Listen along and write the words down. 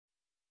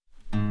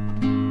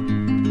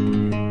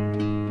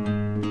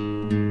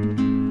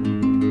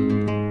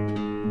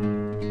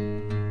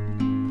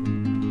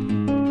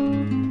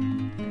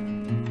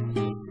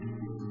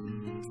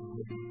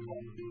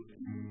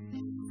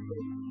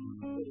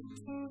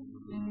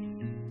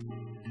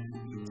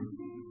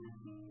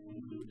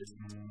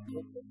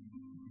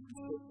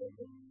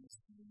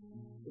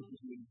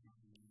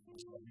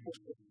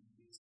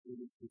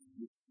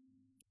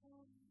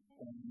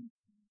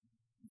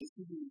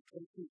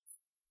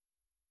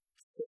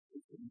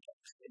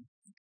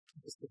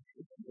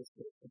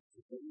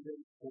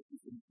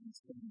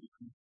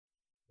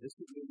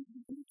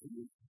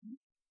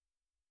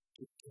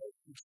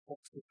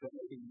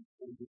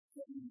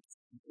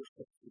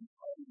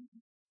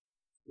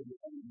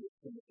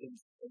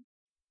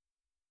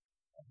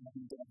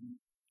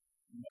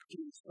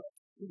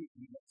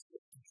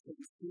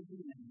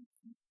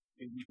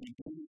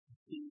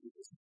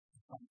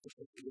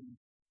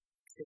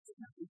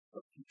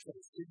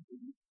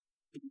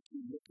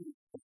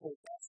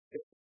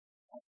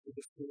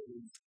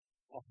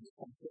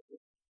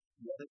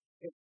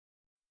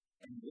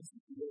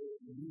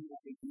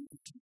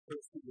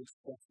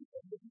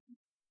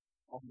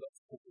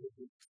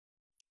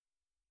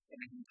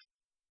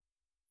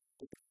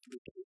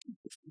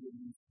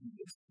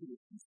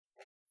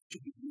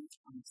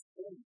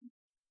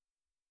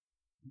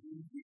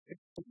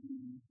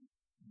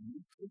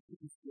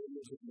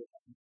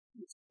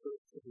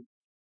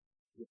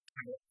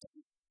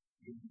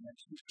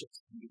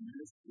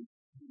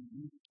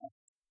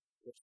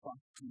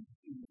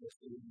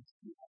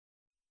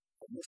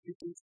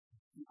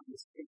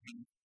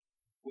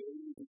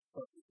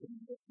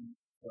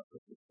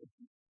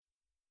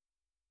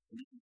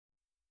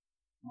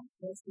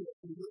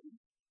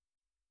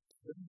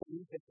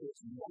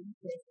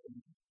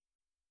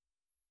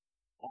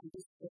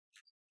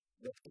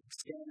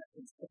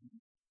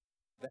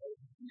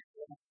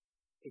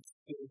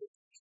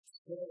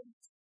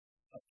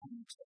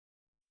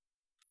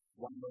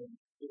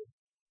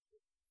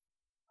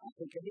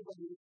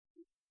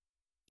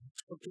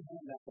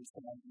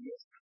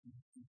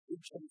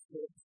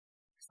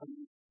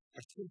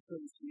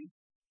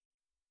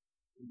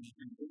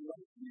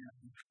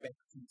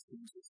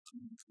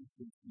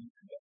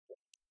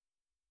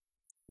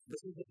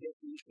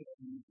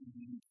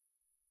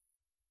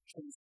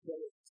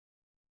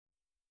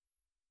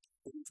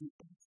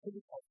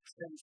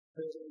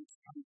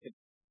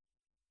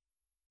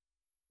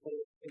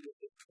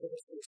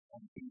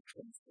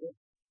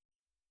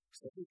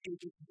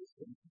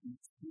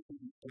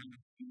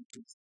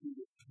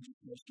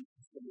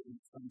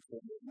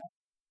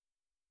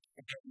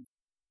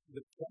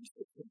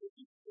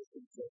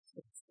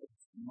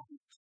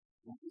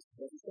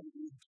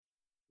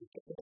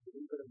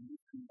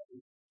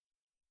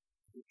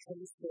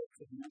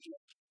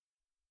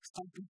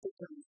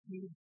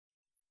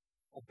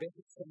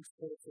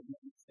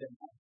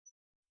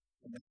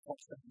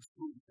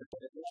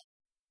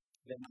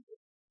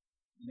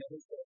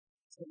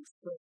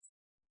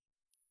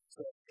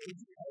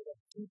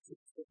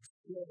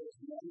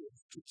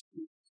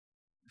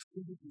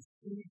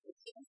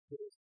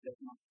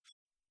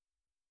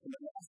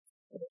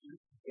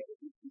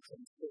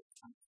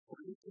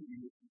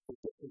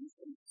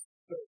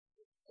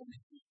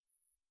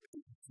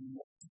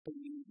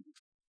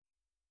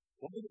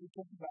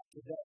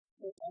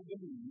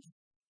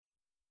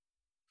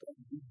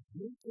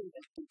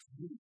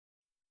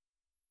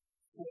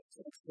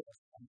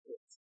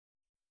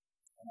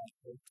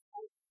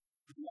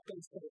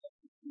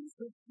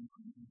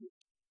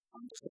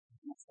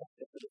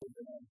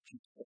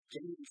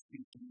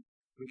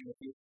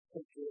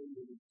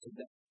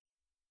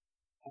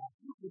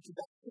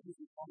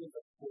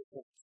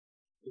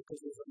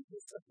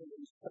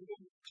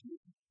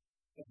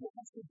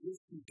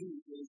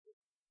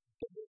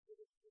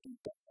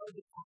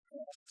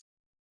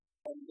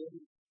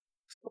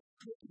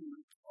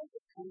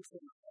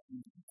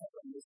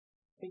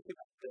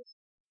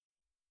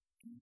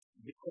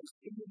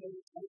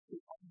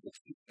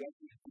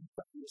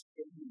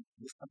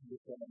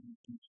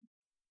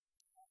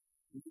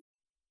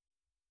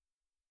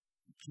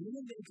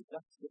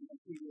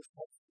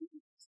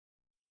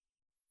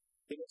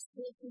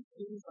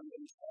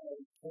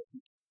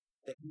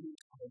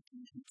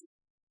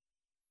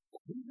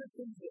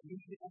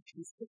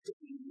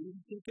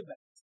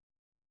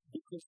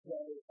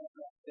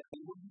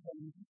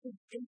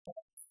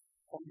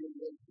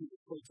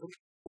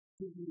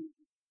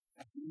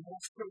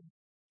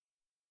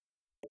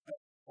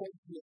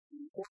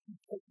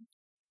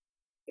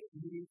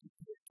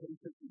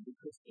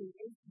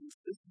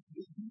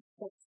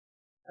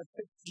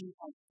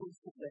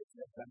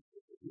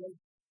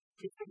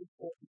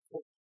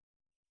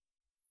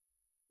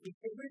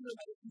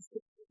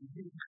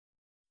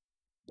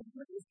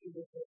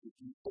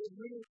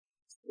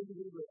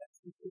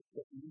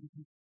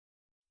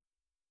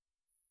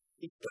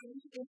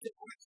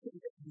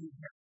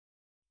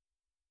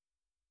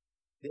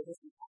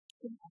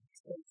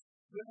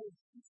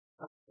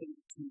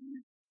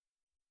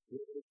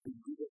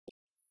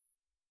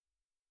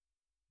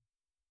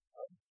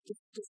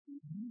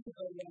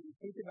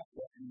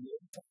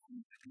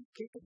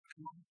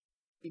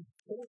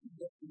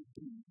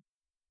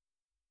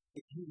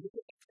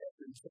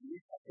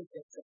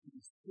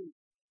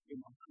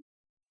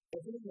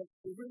every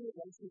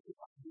relationship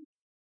I do,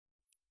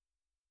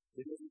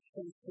 it is a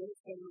transparent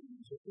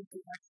ceremony, so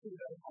people actually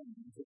go home,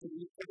 so they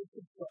need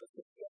to trust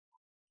it.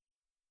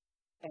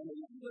 And the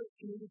number of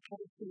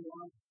communication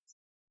lines,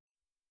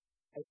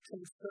 a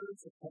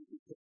transference of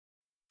something that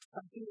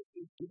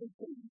is given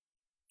to you,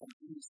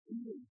 something is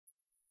feeling,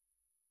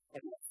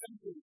 and that's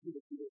something that you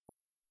feel.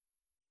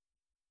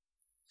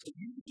 So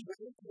you need to go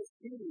into this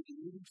series, and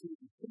you need to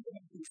think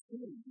about these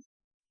feelings,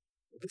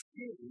 this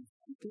series,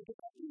 and think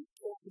about the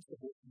importance of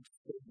what you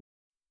feel.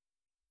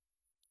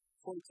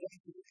 For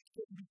example, it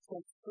can be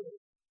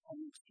transferred on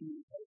this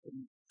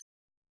communication.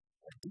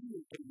 A deal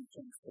can be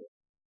transferred.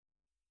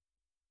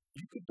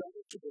 You could go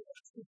into the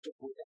relationship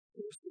with that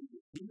person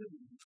you're dealing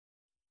with,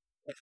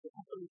 and the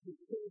company can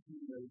tell you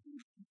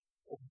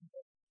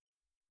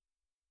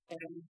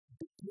and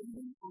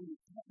depending on the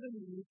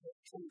avenue that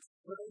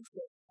transfers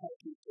that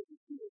package that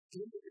you are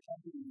doing the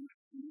company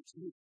you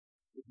to,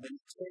 it may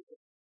take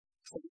it.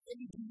 So the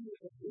idea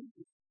of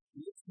business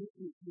is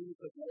making things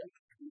that are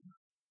actually.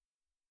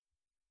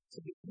 So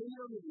depending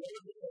on the way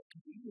that that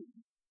community,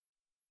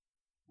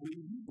 when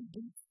you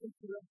begin to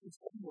interact with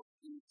someone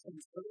and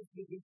transfer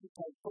the business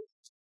type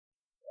first,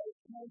 it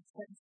can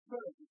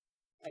transfer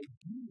a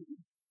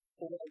duty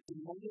or a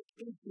demonic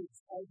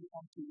influence over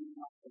onto you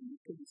and you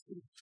can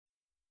see.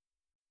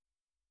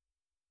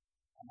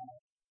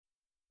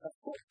 A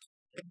foot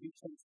can be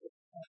transferred,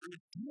 an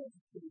idea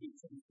can be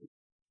transferred.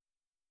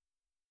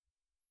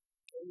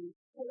 A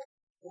foot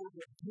or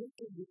the idea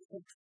can be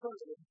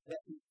transferred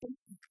that you think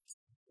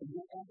and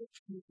your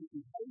attitude to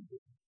behavior,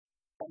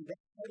 and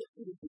that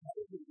attitude of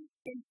behavior will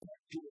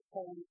impact your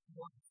whole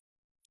life.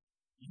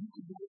 You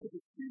can make a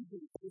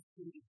decision based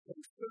on the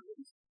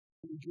transfers,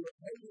 and your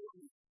whole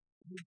life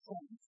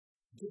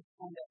just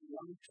on that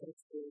one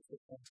transfer of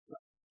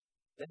transfer.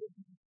 That is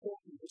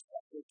important to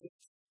start with this.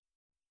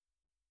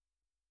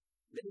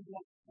 Let me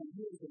walk and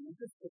here's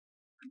another step.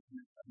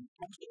 I'm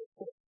actually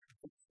all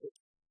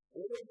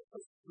of the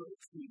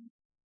first thing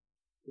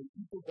when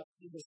people don't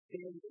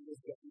understand what is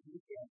going to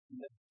look at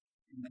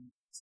and then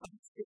some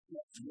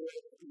stickness more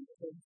in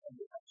terms of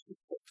the actual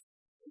course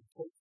and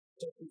course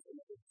settings and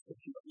other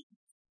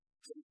situations.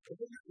 So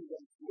everything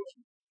that's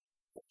working,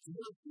 but you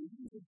know, you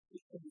need to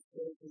speak to the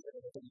services that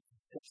are going to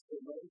test the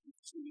way to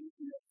see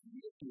what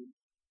you do.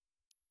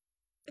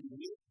 And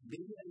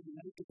maybe I would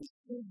like to be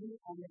simply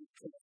on a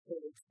transfer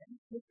and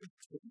put it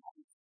to the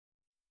life.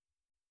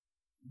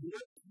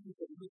 What do you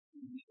believe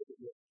in the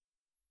world?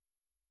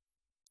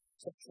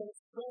 So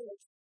transfer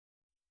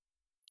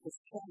is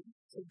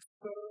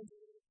transferred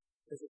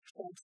as a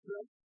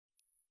transfer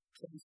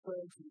to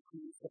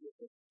include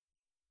everything.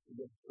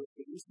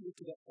 We're listening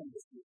to that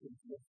conversation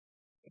today.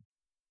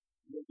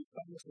 We'll be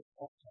coming to the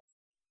podcast.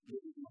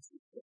 We'll be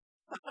listening to it.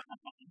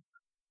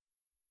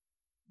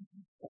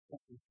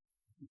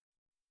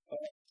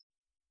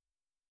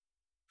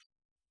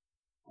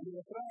 I'm going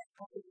to try a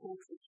couple of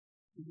courses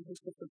to do this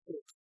different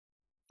things.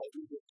 I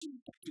will get to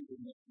the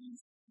next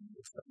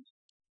one.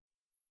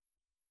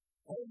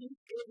 I think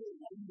every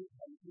one of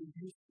them will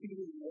be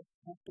feeling more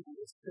comfortable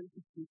with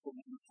certain people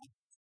in the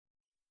house.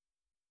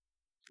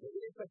 So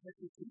if I had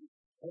to do,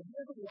 I've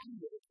never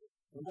wondered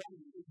why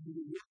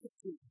you look at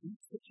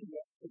these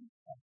situations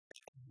and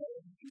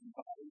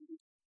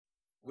environment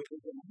where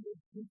there's a number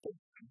of people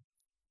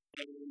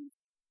and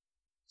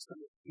so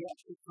you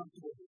actually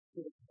comfortable with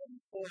sort of an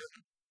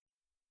important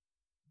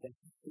that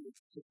you feel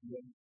it's just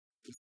one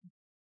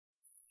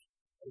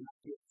and not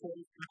your full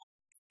time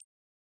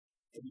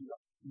and you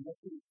are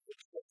nothing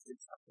expected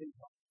something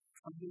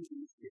coming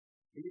in here.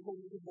 People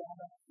need to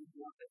want to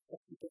want that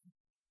something.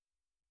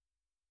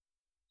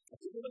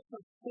 It's a little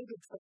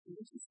considered something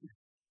interesting,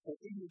 but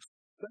it is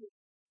great.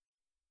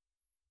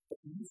 But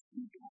you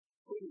speak out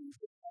things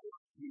that I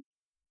want to do.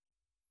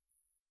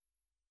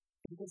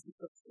 Because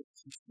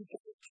you speak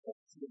out the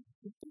trust that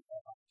people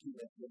have up to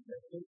you when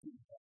they're thinking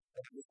about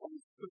that you're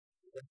always good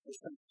at the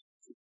same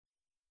time.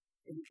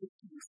 And you get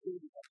to the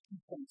state of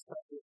people and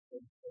stuff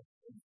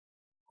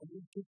and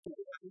you get to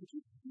the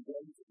energy of the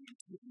ways that you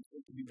keep and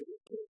to be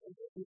very clear and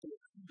people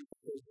are coming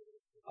because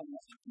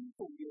unless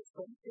people you're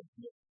from it,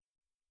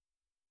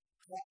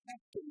 that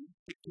actually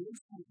begins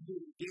to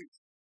do this.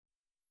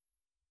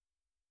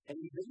 And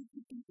you don't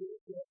think you do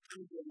it that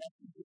kind of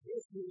message that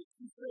this really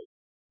too great.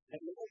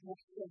 And you don't have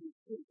to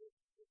understand it.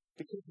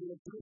 Because you're a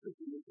person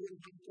and you're really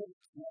good at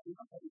it. You're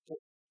not going to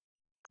take it.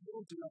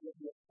 You don't know what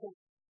you're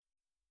important.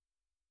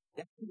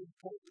 That's the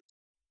important.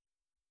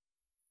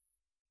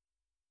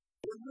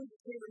 We're really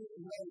caring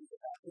and knowing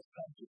about this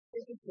country.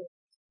 It's important.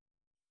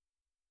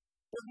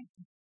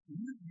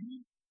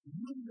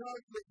 You know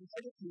that the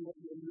other thing that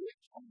you're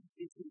doing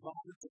is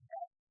involved in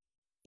that.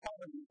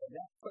 Telling you that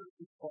that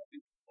person is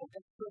important or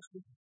that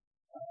person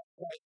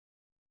right.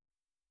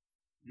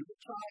 You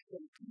try to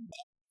do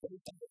that, but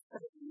it's not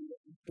telling you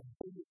that you can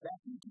bring it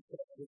back into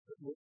that with the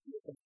work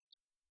you're going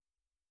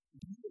to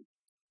do.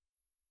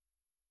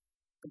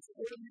 It's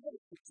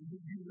ordinary. It's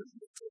you listen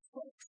to this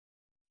folks.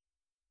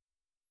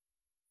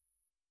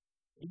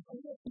 You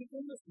can't be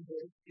in this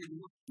world and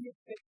not be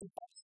affected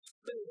by it.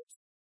 faith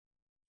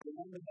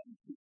among the many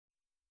people.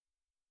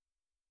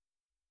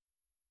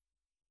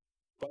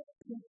 But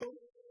people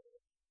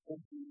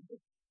and people,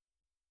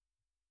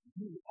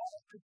 you are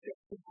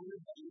protected on a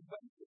daily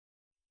basis.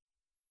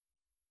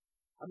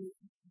 I mean,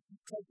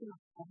 taking a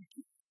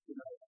funky, you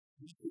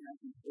can have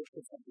these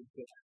different something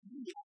that I'm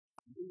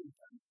really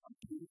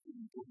beautiful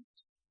and good.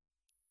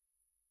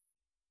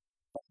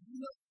 But you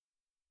know,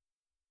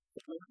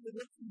 when you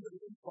listen to the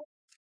info,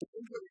 the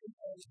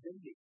info is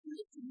daily. You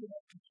listen to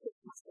that and check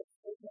myself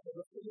over the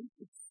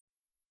references.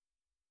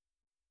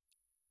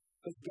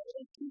 Because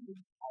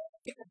guaranteed, I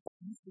get that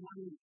you can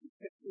only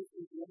expect this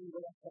is the only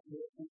way I can do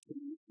it until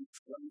you can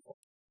explain it.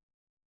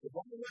 The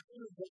only way to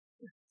do it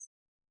is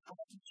I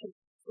have to check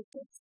the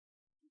text.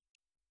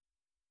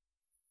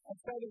 And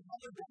so there's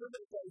one of the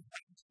other things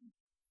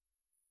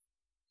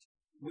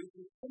when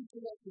you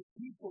interact with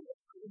people that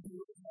are in the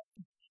world of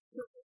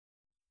church,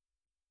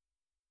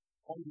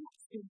 and you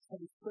speak to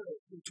the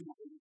spirit into my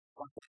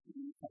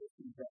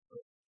communication better.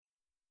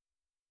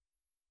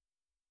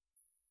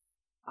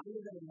 I'm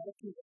going to make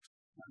you,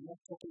 I'm not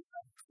talking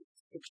about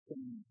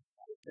Christian,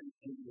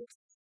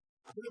 atheists.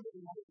 I'm going to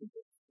make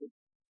you,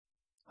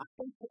 I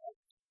think that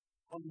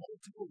on many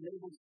people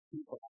label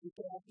people, I think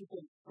that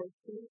people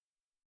personally,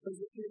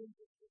 physically,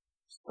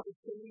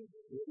 socially,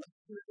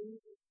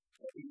 relationally,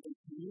 in the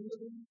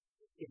community,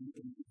 in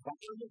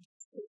environment,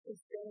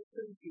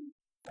 circumstances, in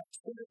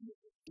activity,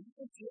 even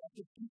if you have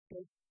to keep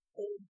those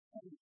old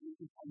things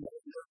on the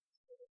earth.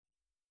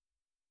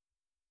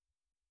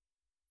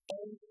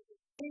 And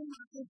in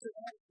my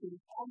interaction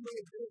on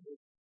their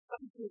business,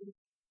 something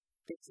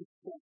gets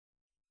explained.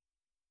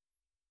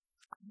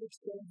 I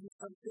understand you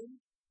something,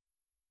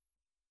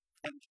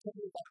 and tell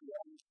me about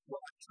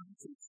what I'm trying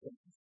to explain.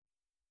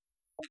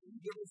 And you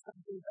give me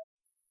something else.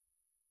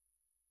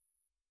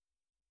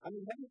 I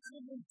mean, when it's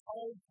even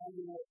told on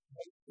your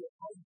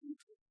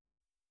husband,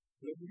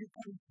 when you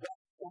come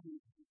back from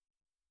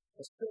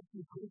a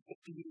certain group that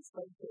you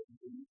explain to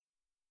them,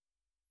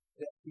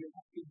 that you're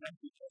not being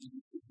happy and you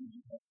should be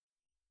happy.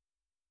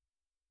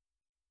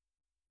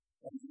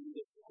 And you need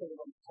to put it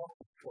on top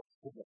of what's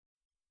for them.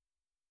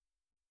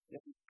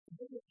 And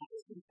there are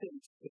certain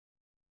things that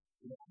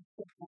I'm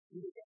so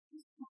happy to get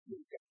this happy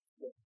to get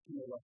this to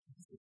your life.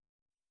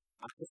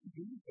 I just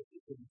need to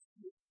get this to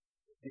you.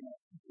 And I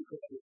think you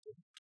could have it to you.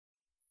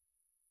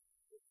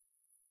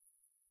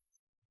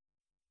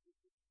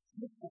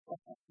 And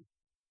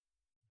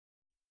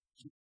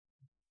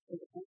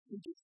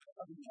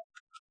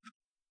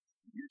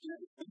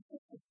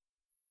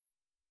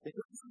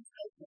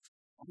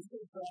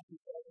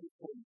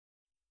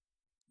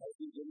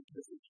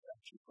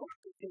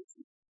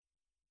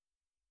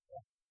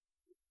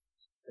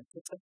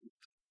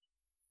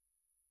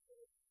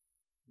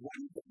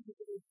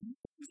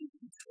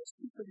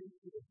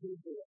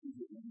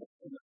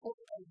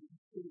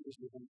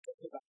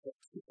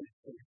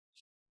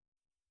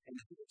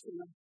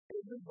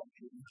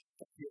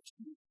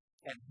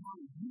how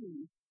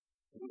you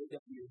will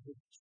get your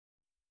rich.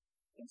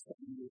 And so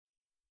you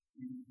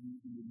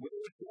will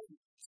get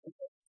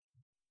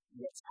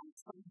what's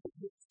outside the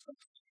rich and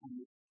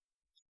the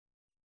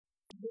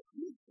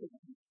Christian,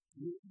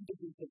 you need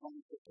to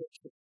divine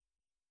protection.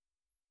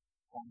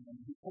 And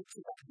he talks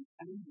about the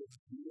anger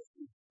in this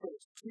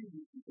first 2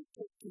 weeks of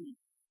 13.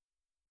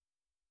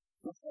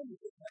 Before we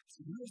get back to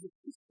years of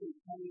history,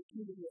 how you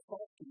came to the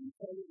authority and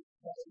followed the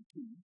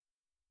authority.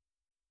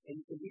 And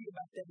you can read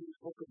about that in the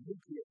book of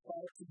Luke, the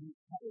authority you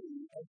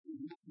carry as you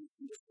look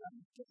into the sun,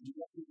 that you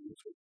have to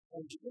use it.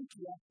 And the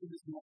interaction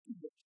is not too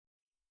much.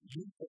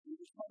 You have the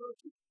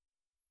authority.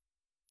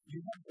 You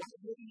have God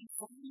living in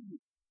front of you.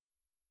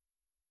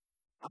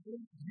 I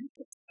mean, you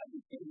can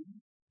everything.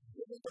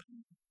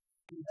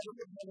 You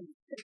never have a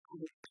mistake on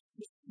the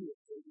history of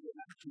your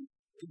action.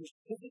 It is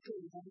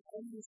physically and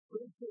only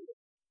spiritually.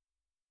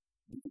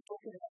 You can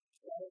talk about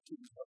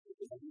authority, but it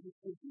is a little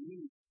bit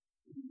unique.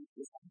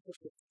 It's also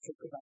to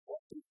talk about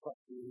what the fuck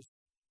is,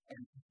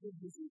 and this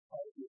is the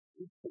part of it.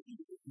 It's the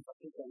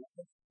fucking thing.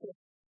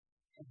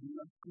 And you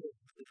are good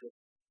with it.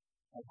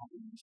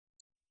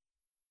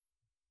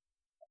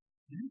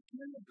 You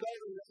can't go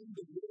around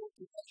the world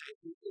to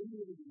actually in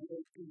the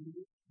world to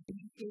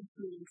be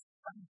influenced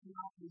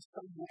somehow in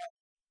some way.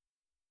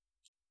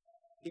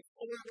 It's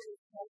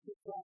always hard to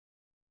talk.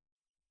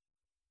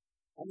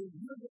 I mean,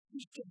 you're the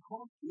Christian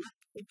heart, not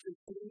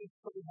interested in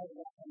something like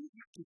that. And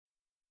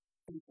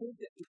you think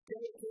that it's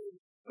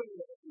dedicated to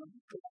prayer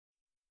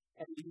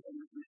and you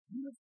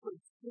refuse to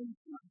think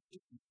like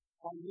this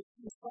on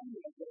this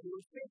Sunday that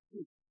you're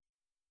facing.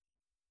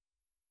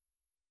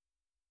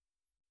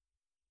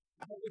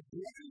 I was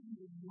blessed in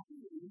the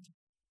mind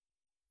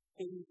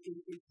in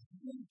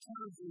many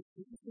times in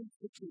different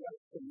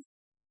situations.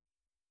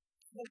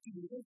 Like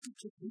you listen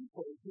to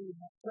people who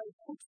have played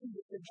closely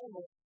with the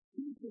devil,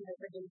 thinking that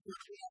they're going to be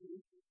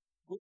free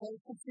with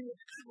closely with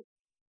God.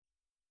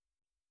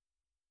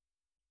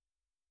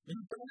 You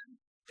don't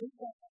pick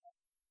up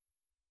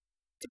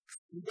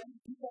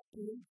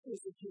the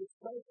answers that you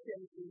expect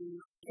them to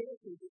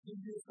character that you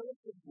do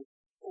first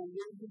or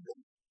where you go.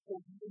 Yeah,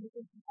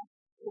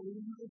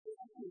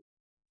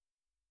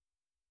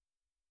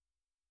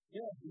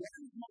 this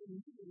is my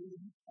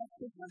meaning. I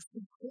think I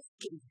see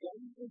Christians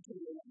going into the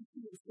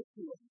relational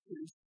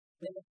situations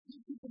that are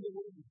people to the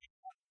word of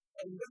God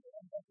and look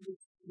at that with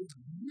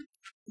weak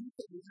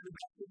people that are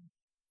about to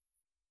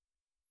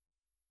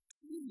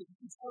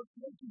it's hard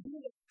to do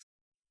it.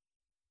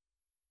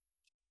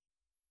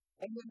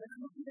 And when I'm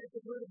looking at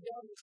the word of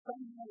God, it's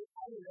somehow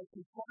I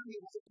can find a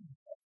way to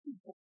help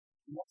people.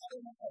 Why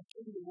am I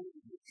doing the word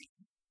of God?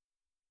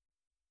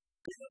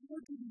 Because I'm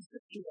looking at these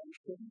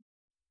situations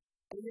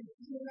and they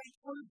feel like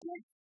I'm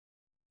good.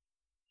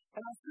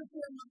 And I sit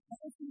there and I'm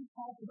asking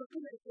God,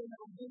 looking at them and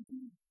I'm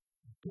thinking,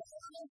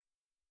 God,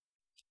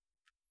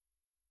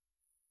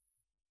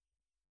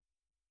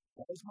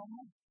 that is my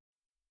life.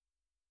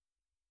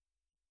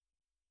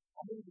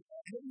 I mean,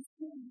 every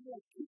single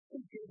like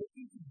people here that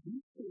you can do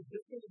to a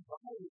different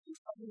environment is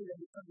coming at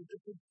a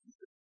different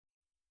season.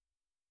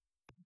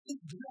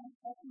 It's not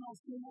all my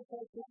single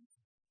focus.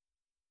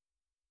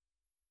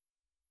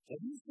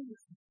 Every single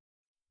thing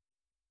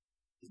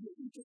is an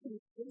interesting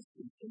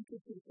person,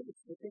 interesting things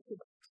to think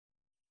about.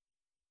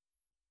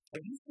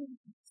 Every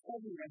single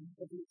program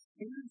of the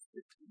experience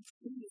that you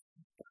experience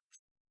in God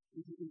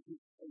is an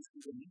interesting place to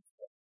the next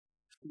step.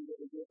 To the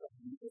idea of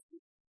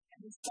music. And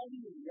it's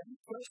finding a young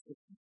person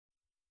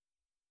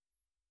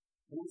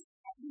who is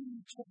having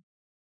a chance.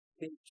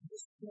 They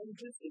just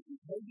changes, they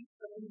behave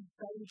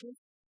changes,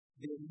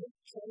 they make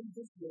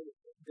changes, they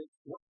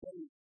what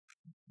they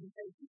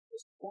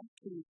just want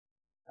to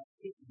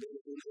the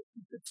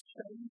relationships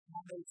change,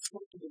 how they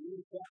spoke to the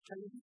Lord God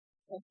changes.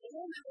 And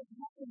all that is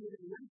happening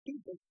in young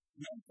people,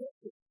 young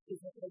people, is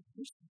that they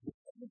wish to be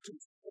able to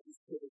expose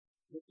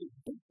with the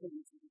big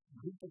things in a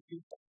group of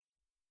people.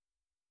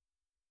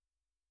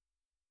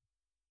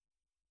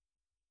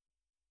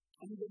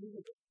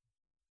 Unbelievable.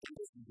 It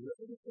is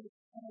really for the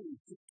time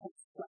to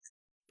touch Christ.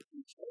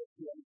 It's all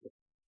beautiful.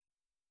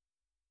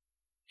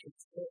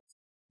 It's first.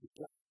 It's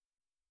right.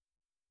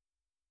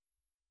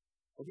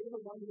 Have you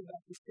ever wondered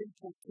about the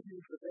sinful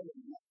things that they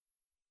are not?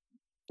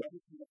 That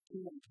is the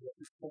kingdom at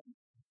this point.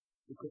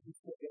 Because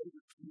it's the age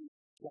of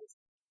Christ.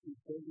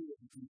 He's holy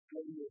and he's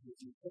holy and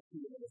he's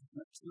holy and he's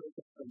much more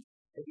different.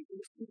 And he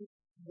goes through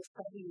the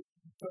study of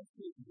the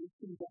person of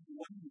wisdom by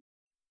one.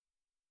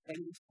 And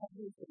he's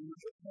covering the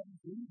most of the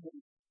reason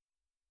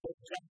that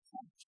God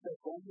has the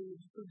only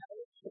reason how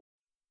it's so.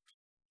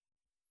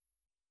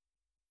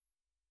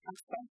 I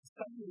found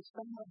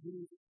someone who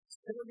is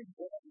very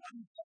good at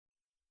mindset.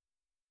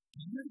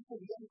 Beautiful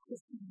young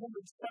Christian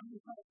woman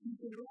studying how to keep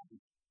it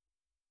around.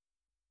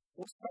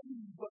 Or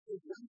studying what the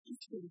young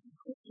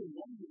Christian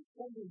woman is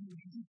studying who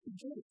needs to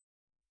do.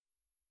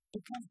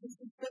 Because this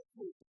is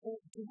faithful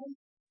to him.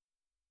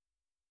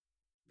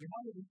 You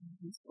know,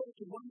 we spoke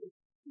to one that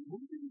we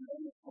didn't know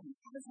it from.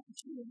 How does that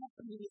truly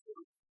happen in this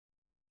world?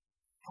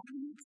 How do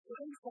you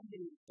explain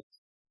something like this?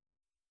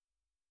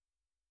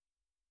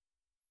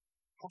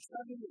 I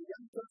studied a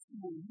young person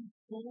who used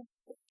school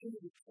to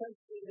the church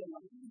in their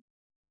life.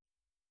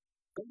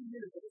 30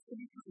 years, I was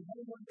thinking from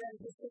home one day, I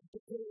just said to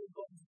pray and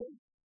go to school.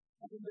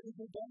 I didn't really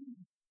go down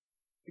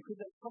because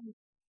I come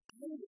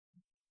through it.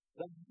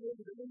 Like,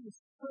 the name is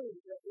true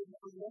that in the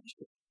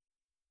election.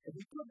 And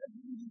because I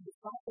didn't need to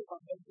talk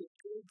about that, the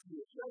kids in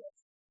the church,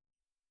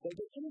 but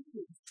the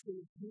influence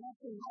is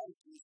nothing like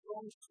the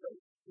strong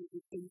strength in the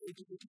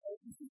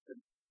education system.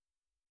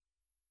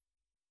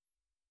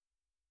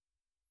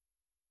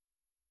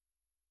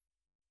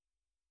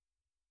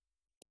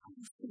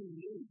 I'm still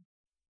new.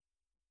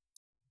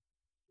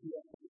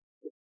 Yeah,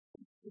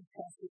 it's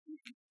possible.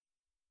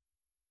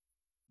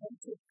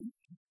 That's it.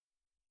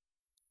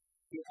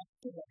 Yeah,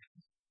 after that,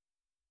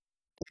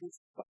 it's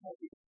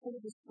probably all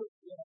this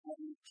person that I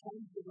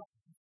change the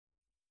life.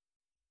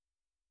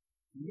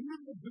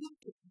 You're the group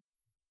of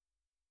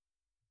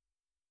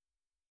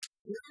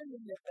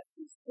learning that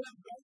is so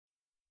right.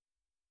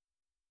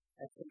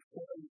 I think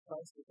foreign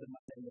Christ is an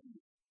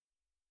identity.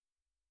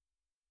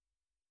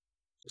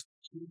 Just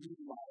changing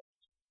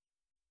lives,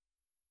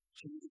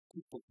 changing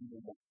people in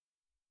your life.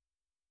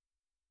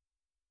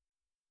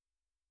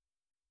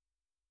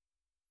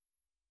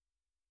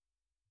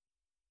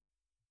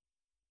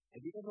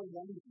 Have you ever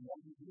wondered why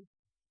you do?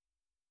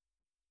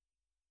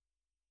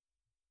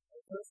 A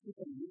person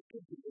can look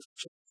into this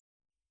church.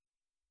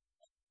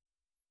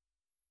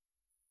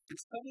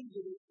 It's coming to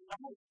this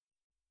life.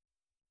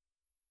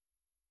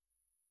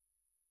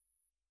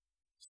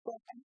 So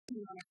acting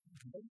like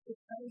the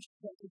parish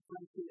that is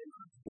like the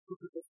life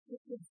because of the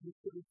systems we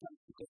put in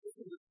place because this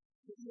is a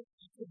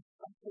significant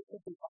aspect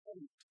of the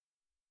body.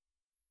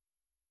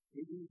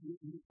 Maybe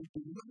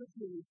the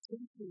military is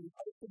simply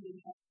opening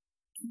up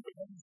to the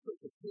Holy Spirit,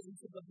 the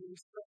presence of the Holy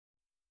Spirit.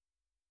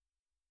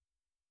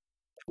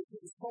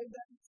 It's called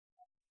that.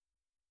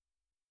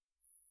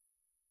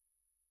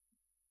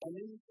 And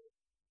then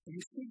you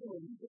see the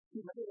way you get to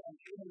later on,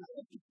 and I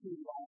think it's too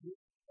long,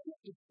 it's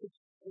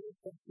very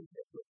something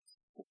different.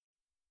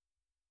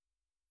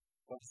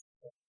 That's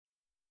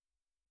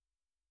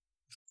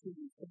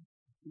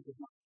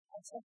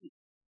something.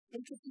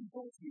 interesting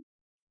point here.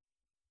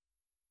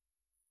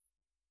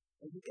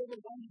 Have you ever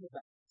wondered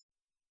about it?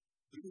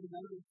 This is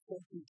another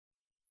important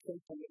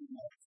point I want to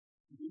make.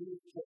 Really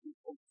important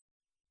point.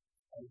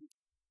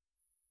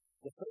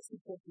 The first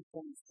important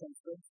point is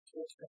transference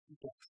towards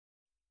practice.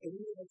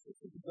 Anyone else who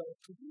can develop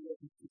to do what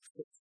he thinks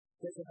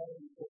there's another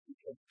important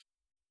point.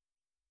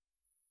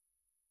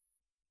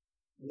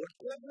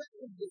 Whatever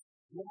is the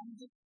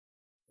strongest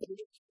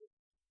faith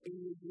in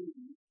your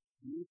being,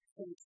 you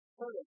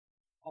transfer it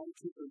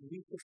onto the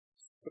weakest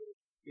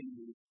faith in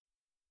you.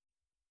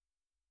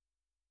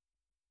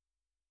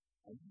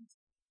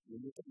 You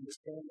need to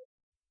understand it.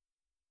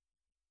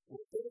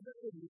 Whatever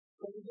is the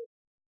strongest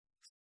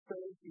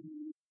faith in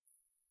you,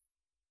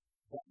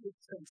 that will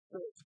transfer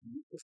to the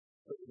weakest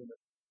faith in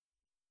you.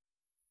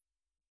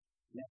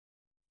 Now,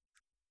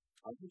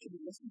 I want you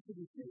to listen to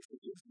these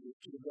messages,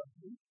 to the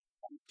gospel,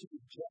 and to the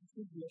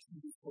judgment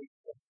messages for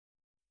yourself.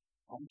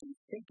 I want you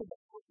to think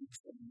about what you're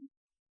saying.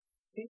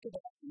 Think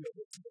about the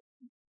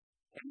meditation.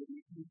 And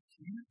when you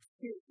hear,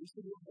 you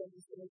should have done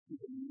this in a few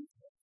days,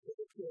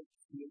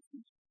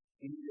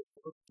 and you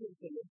have to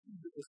listen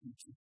to this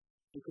message.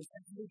 Because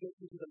as you get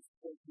into those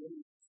 4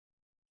 days,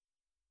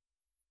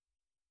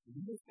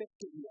 you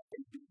effectively are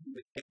able to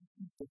make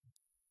people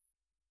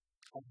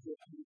of your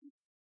family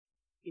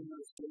in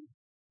those days.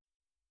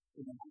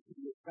 In the life of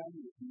your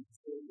family in these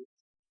days.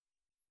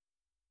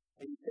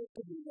 And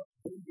effectively what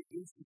then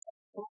begins to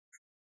take part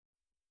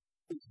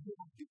is you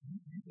have to be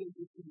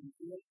able to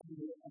enjoy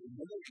and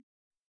learn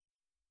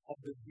of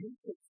the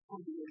beautiful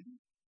family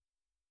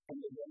and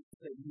the life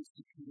that used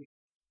to create.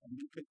 And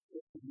you can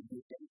effectively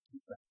be able to do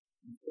that.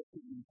 You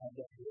effectively have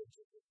that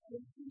relationship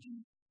and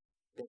vision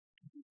that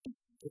you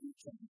can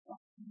change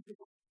up.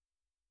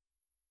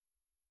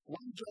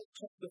 1 John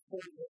chapter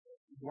 4,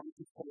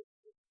 1-4.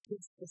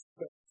 Kids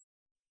perspective.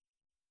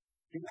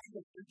 You have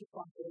to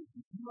identify that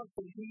you do not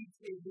believe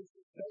in this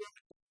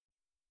fellowship,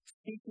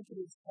 speaking to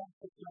this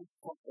concept like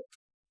prophet.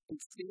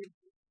 Instead,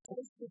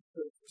 taste the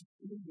first to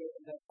see where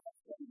that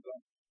from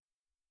God.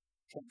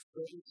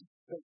 Transferring to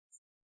faith.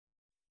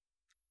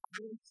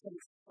 I am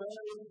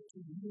transferring to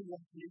you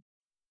what you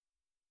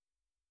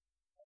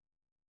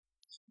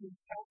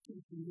impacting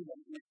to you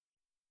what you.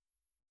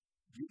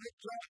 Your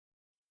job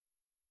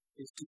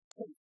is to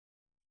take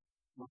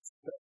what's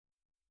faith.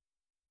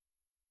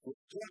 The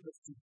job is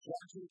to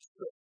judge your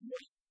faith.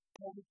 Yes,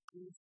 God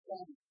is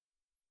God.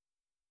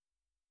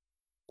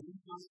 You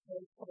must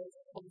have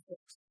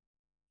context.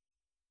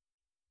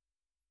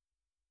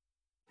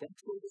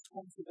 That's where this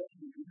comes together.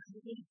 You have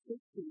to be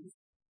Christians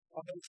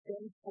of a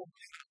standing point.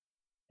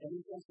 And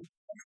you have to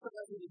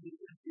exercise it in the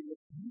country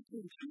that you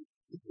can do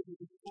because it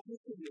is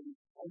committed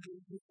and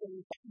you say,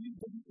 you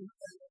didn't do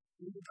that.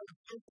 You have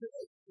to take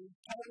it and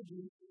tell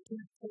you to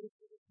take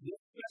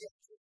your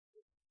faith.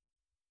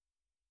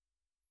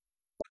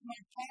 But my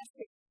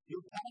pastor,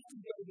 your pastor is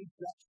going to be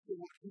judged for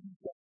what he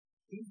does.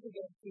 He's the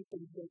guy who's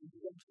going to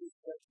be judged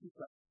for what he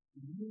does.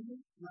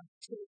 You must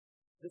take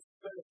the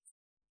faith.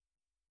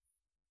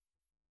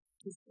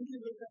 To see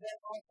look at that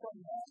off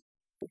from that,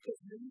 because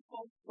many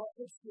false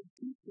prophets and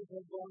teachers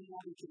are going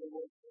out into the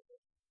world.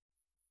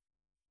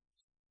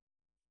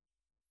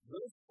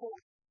 Verse 4.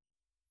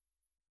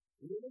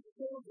 Little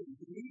children,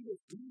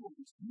 believers,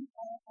 demons, you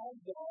are all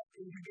God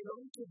and you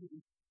belong to me,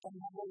 and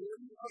have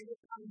already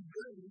overcome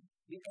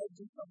the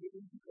edges of the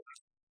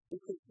Antichrist.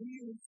 Because he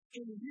is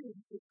in you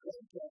is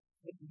greater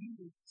than he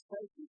is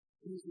spoken,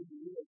 who is in the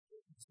world,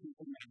 is the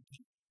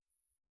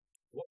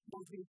What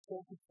was the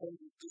important point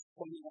of just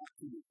pointing out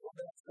to you? What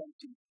else comes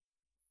to you?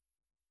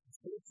 It's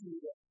going to you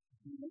that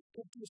you make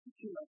a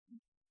situation,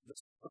 the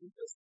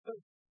strongest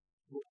faith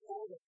will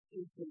always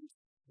influence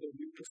the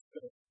weakest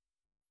faith.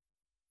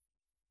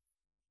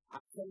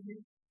 I tell you,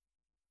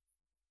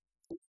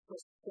 it's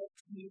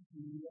perspective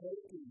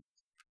knowing.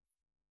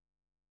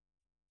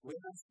 When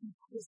I see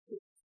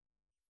Christians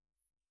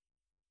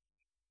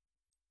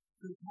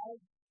who have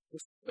the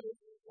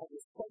faith of the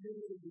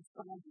studying of the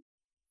family,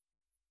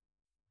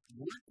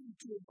 working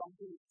to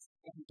abundance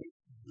and get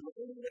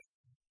blown away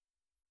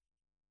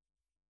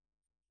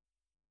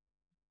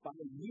by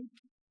a weak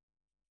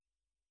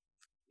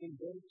and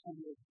very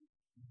kind of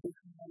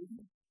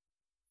behind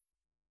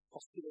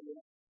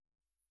hospital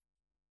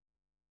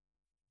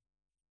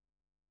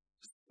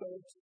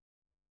spurs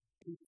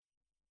people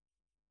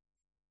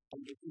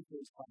and the people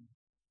is coming.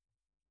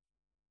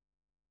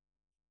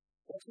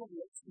 That's what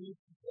makes me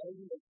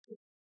very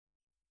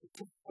the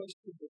tough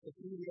question that the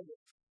new level.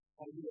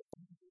 Are you a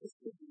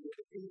Christian? Are you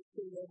at the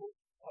ministry level?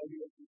 Are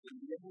you at the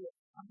level of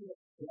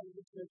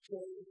church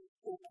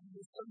or are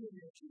you somewhere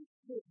that you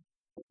could,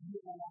 but you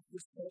are not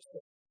this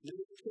person?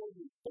 Little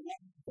children, the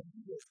one that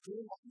you are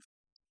still on.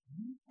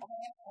 You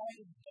are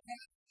all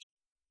that.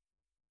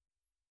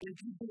 And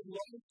you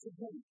belong to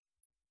him.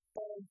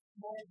 And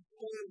small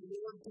prayer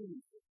will be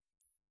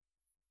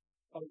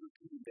over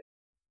to you.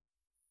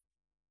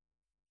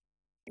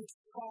 It's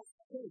called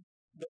faith.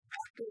 The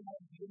doctor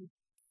has been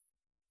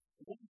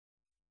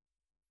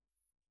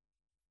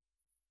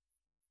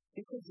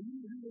Because you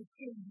really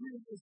feel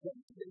really is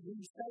better than you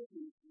say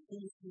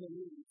who's going to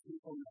lead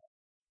people now.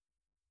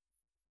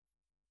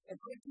 And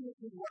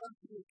ultimately, what I'm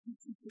going to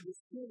teach you through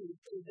this series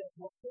is that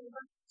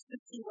whatever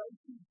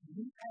situation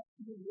you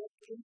actually walk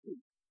into,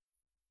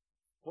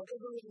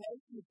 whatever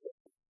relationship,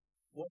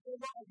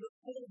 whatever of the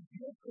whole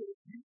vehicle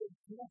you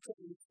encounter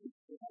in the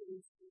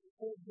situation,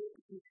 whole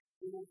vehicle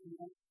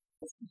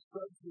this is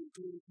struggling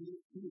to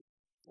you,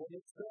 or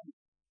it's done.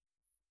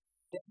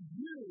 That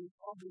you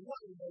are the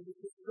one that is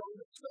the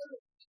strongest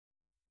servant.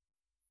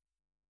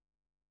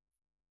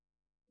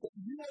 That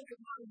you are the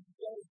one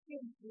that is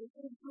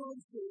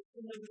influences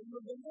in the name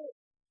of the Lord.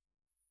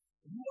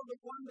 You are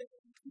the one that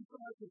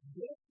exercises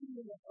blessing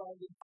in the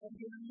Father and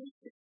in the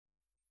mission.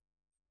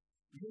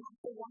 You are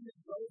the one that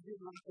goes in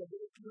like a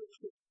little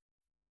mission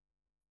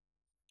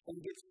and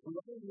gets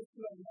blown with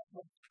you and that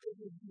has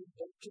every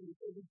instruction,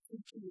 every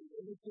teaching,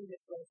 everything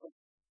that goes on.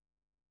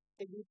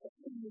 And you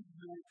continue to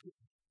do it.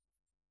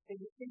 And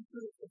the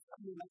influence of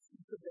something like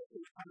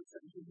supervision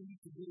concept you need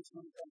to do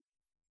something.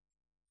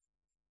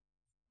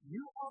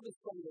 You are the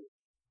strongest.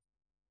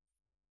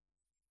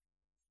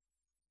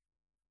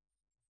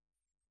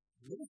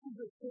 This is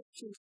the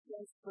Christian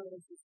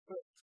transference of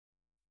church.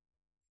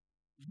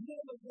 You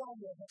are the one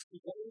that has to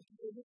go into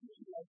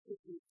everything like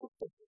this and put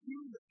the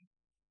human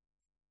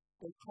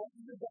and cause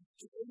the best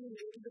to any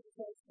way the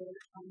transfer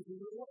that comes in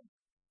your life.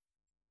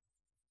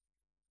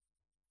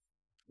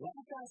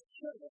 Like our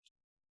church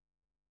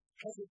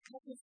has a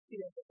capacity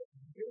of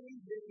very,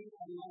 very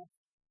unlike.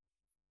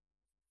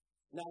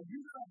 Now, you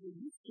guys are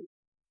used to it.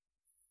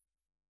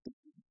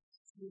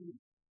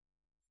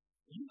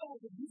 You guys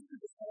are used to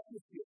this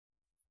atmosphere.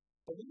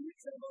 But when you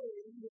travel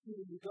around with me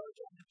and you go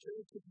down the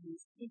church and you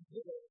speak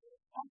there,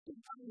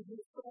 oftentimes you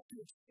start to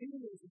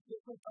experience a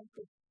different type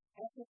of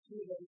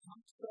atmosphere that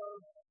comes from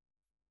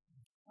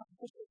a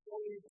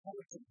particular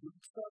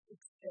politics, stuff,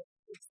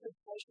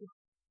 expectation.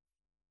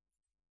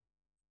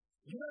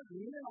 You don't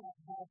realize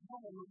how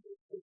hard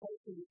it's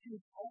taken to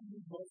choose all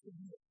these most of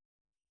you.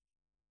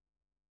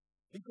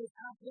 Because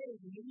out there,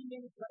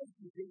 many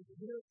places, there's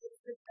zero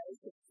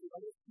expectations. You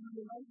know, it's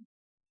human life.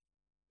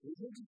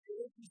 Religious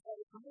traditions are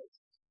the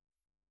highest.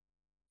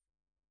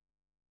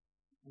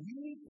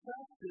 We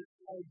practice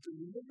a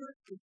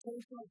deliberate,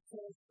 intentional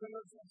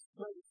transference of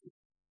places.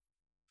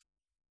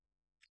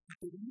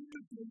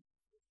 Deliberately,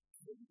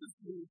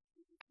 consciously,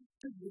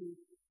 actively,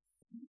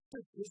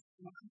 keep this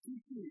not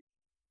complete.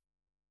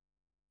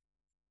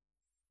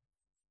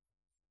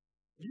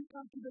 You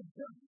come to the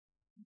gym,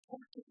 you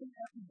practicing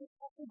at the gym,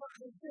 talk about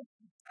the gym,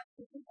 you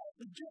practicing at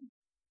the gym.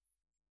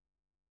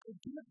 And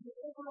give the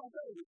overall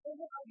day,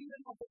 whenever I get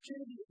an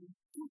opportunity to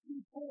push you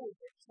forward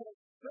and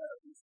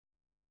transference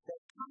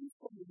that comes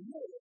from the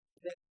Lord,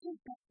 that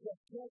impacts that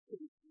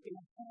person in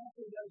a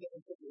powerful way that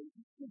is going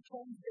to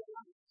change their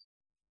lives.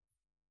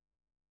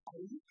 I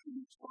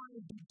usually try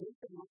to be big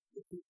enough to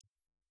think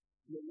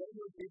you're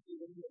never busy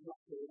when you're not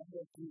the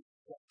other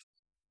people.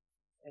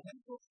 And then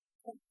we'll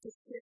have to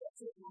sit at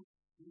it like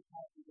you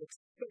have to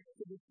expect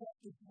to be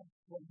practiced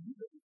when you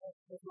don't have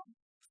the life.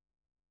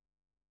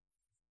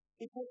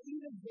 If we're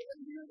even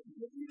failure, if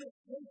we're even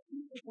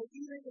healthy, if we're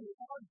even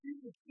enlarged, if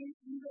we're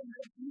even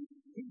healthy,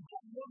 if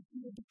God wants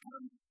you to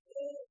become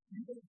all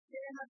you can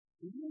stand,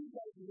 you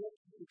guys work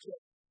for the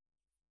church.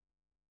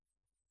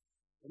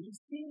 And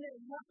you've seen it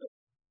happen.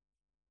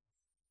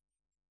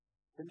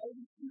 And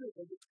over here,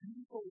 there's a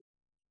beautiful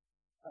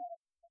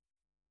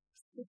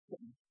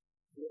system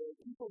where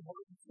people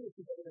volunteer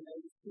to go to the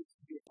Navy School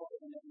to be a part of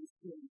the Navy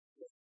School.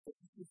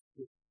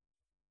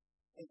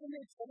 And then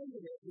they tell you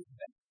that it's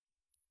better.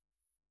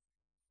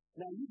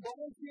 Now, you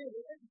volunteer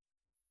there,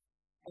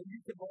 and you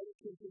can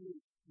volunteer for me.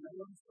 No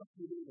one's supposed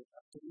to do this.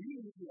 So you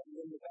need to know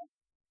when you're back.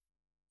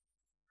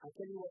 I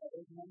tell you what,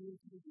 there's no need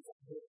to do this.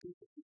 There are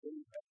people who do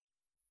that.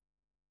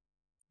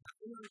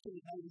 I'm not going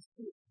to have this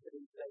too, but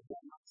it's like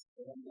that much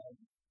that I'm going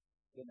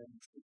to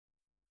do.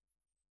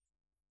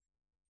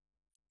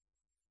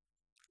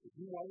 If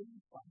you want to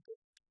find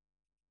it,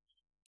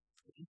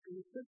 if you can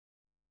listen,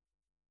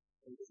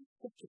 and this is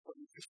such a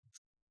funny thing.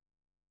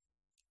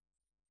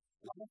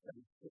 A lot of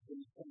times, when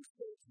it comes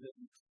to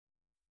business,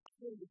 I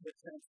don't think it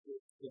transfer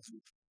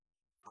business.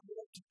 I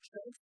like to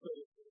transfer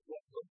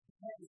what God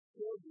has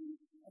for you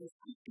as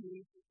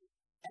quickly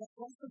as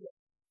possible.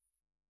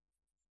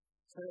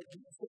 So that you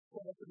can put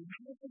forth the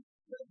manifest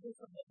presence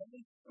of the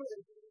Holy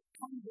Spirit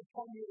comes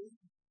upon you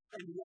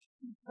and what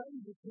He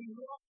tells you to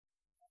love.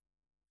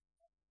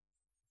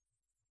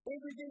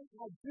 Everything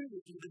I do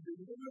is a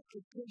deliberate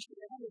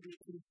intentionality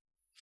to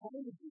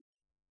find you.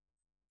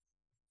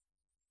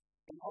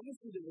 And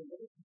obviously, the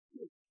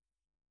relationship,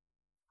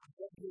 I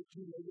don't know if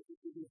you know what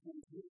it is to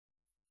do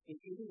in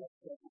any of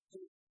that.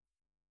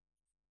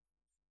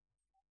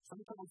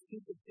 Sometimes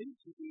people think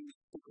to be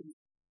because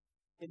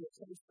in the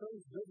same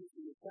place, doesn't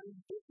do the same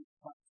thing,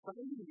 but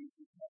finding you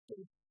is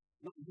nothing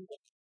not do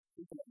that.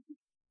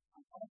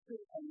 I'm also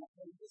not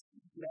going to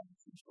speak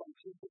gratitude from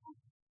people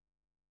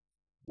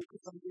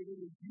because I'm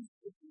really used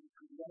to it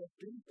and what I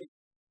think.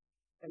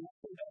 And I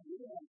think I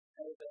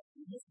realize that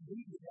you just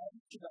need the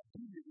gratitude of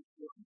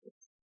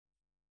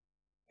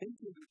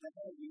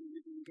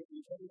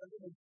I know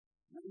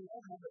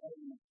how to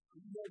element.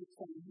 I know to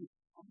tell you.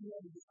 I know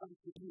to decide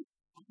for you.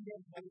 I know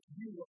how to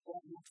do what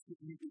God wants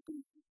me to do.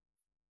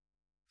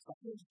 So I'm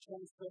going to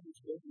transfer this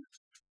business.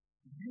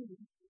 You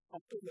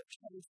are going to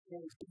transfer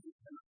this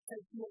business.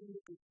 Take you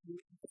over to the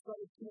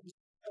first place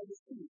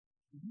overseas.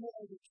 You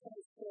are the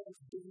transfer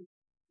this business.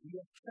 You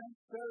are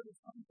transferring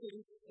something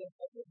that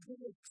other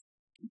business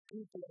to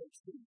people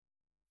overseas.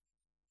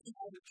 To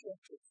other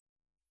churches.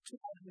 To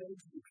other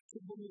nations. To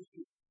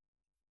ministry.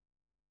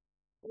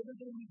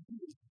 Everything we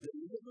do is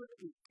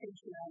deliberately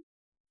taken out.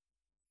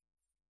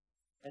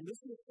 And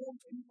this will form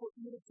people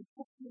either to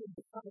put you and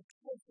become a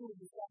closer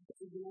disciple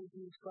of the Lord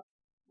Jesus Christ,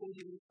 or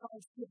you will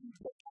find certain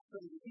people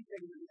from the people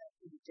in the next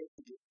to the church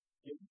to do.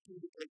 And you can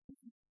do the church to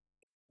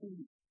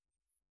do.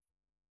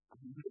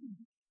 I'm ready.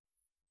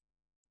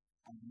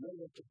 I know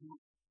what to do.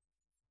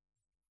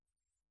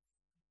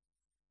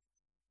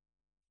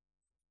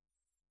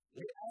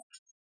 They are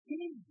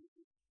seen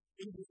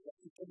in the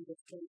second of the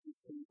church is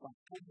in the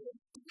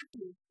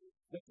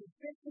the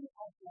confession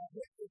of our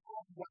head is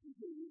on one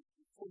day,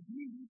 for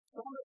we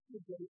start to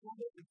go on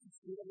it and to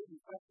see it in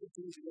practice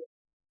to it.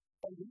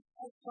 And we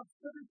are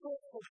critical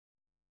of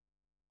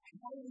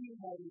how we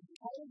are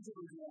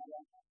encouraging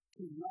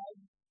to love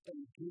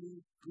and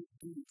do good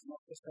deeds,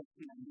 not just like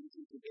we are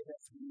using to give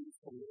us means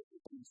for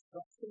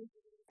instruction,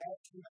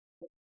 action,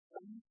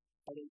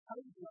 but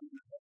encouraging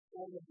that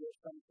all of those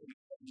functions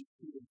that we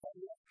see in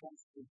every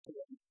constant to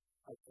them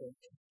are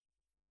taken.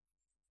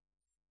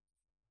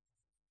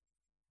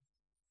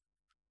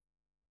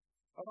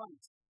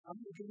 Alright,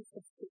 I'm going to give you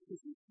some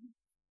pictures with you.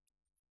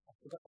 I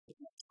forgot to put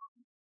my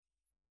time.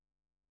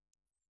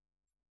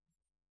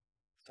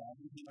 So I'm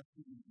going to have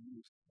to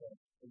use that.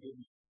 Again,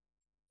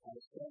 I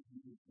was trying to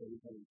use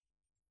everybody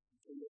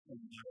to look at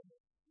me.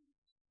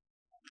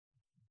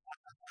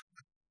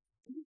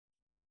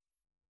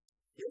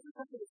 Here's a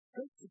couple of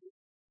pictures.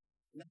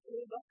 Now,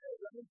 all that is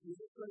running through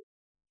different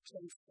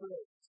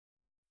transfers.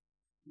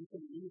 You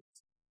can use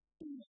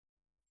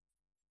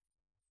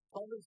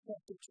Proverbs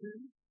chapter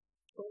 2,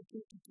 12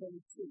 to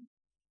 22.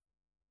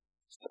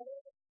 So,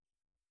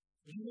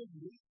 you will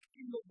walk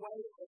in the way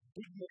of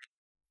dignity.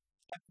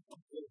 That's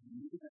what they're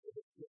moving at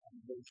the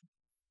foundation.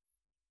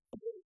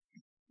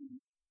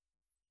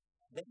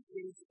 That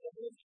is,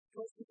 Proverbs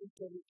 12 to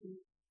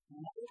 22,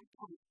 more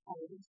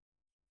composed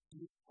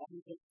and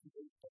elegant to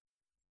the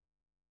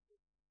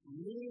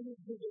really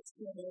good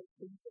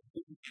explanation of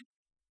dignity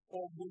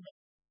or women.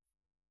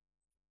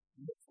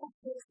 Look for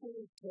personal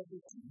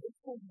integrity. Look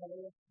for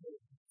moral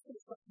courage. Look for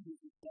something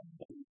that is done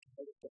by the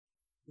character.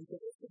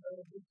 Because it's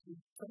available to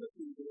some of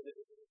you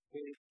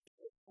with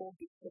all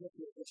the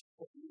character of this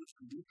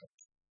population. You can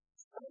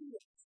study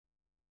it.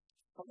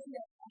 Study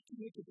that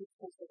attribute of this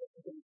person that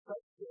is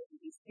impressive and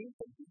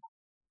distinctive.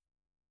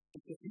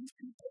 Because these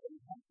people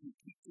are not to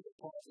keep to the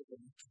cause of the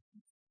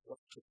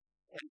structure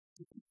and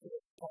to keep to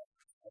the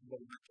cause of the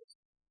riches.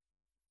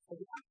 So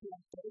the actual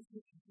those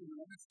who can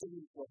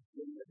understand what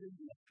they're living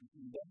in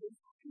and living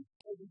and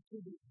holding to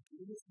the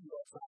greatest law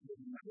of the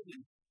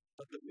living,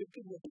 but the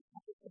wicked will be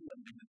able to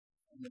live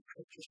and the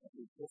churches will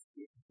be forced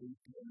to be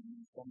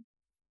learning from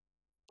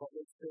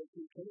Proverbs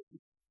 13:20.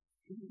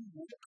 Who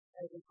works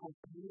as a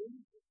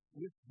companion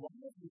with one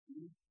of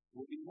you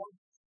will be one.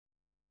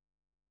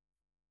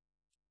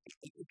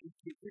 If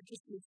you're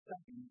just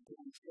studying to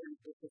understand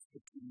the difference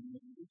between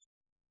language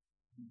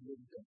and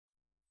wisdom,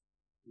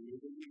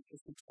 really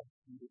interesting stuff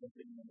to do with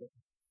another.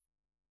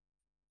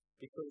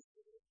 Because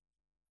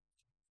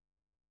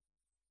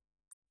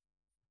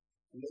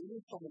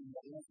learning from a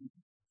man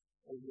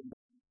or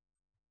woman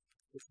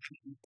is to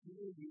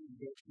continually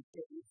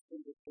investigate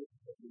every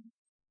capability.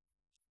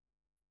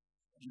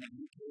 And then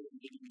you can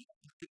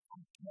the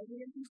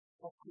companions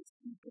of his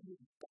people who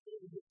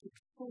died with the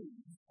food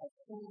of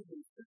all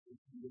the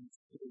circumstances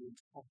to the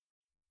response.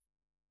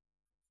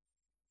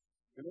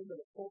 Remember,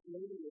 the whole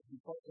lady was in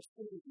part of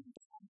food and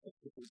the concept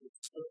of his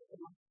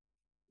experiment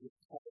with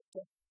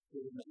character,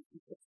 with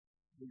relationship,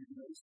 with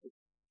relationship,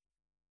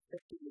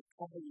 effectively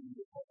covering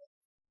the whole.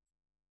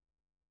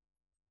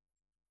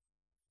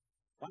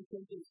 1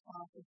 Corinthians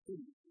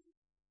 5:15.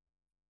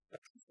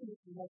 But Christians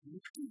have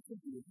nothing to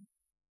do,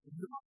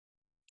 not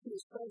to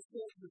express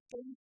the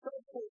same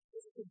purpose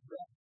as the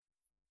breath.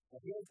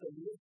 And here's a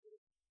list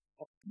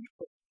of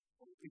people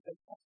who can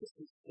practice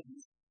these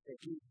things that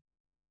you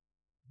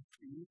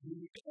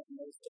need to have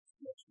most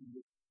explanation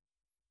with.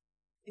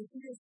 If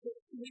you are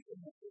certainly in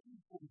the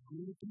business of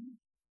unity,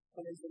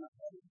 or as in a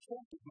higher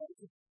church, about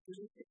it,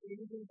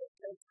 anything that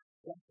takes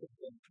one of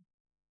them.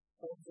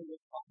 Also,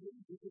 with others,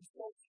 you can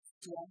start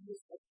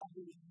strongest of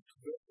others to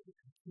work with the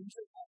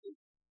conclusion of it,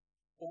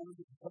 or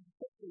with the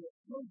concept of a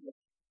program.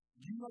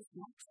 You must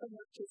not so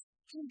much as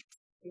think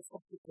this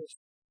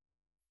occupation.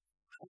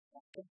 I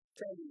can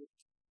tell you,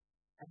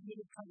 how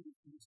many times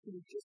you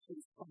see just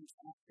these points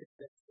after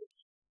that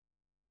switch.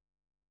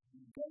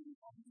 You go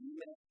on the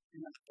left,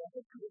 and I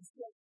gather to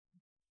yourself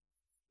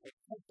a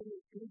company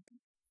of people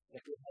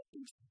that will help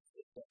you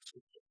with that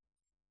switch.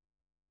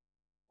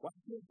 What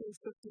did they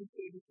say in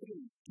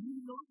 33? Do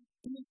not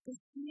be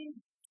deceived.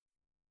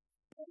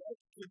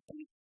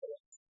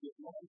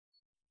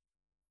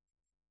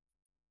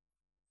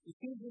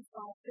 Ephesians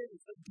 5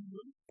 says that do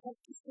not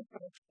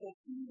participate or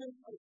even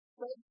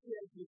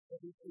associate with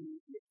anything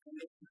in the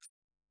commitment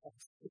of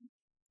sin.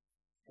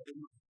 And in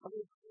my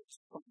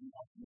focus from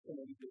that, you can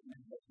only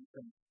remember you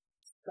can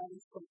study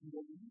from the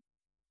morning,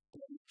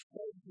 and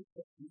trade with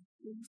the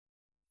Christians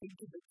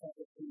into the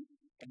character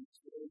and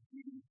serve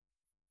you.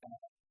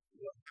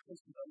 What does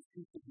those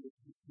people do?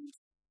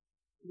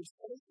 There's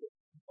also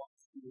a box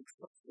to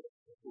express it.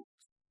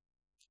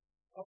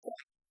 Okay,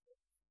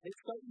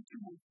 let's go into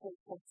my 4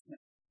 points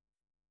now.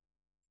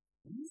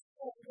 These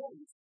 4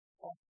 points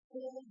are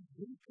 4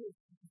 groups of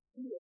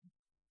fear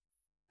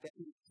that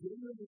is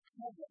generally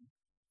common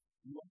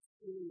most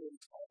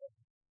areas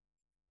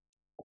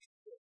of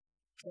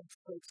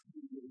transformation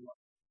in your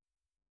life.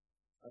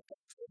 Okay,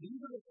 so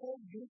these are the 4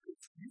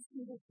 groups. You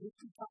see the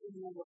groups in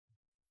your life.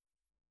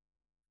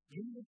 You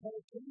need to pay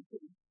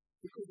attention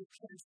because it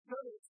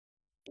transfers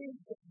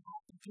things that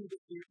happen to the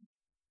fear.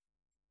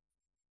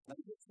 Let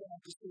me just say, I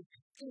just think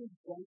things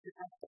going to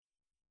happen.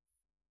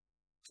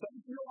 So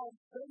if you are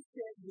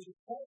associated with a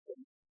person,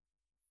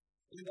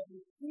 and then you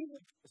see the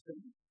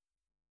person,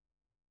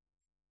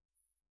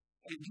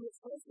 and you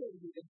associate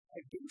with it,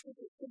 against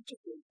the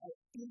principle of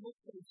evil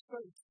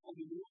constraints on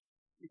the world.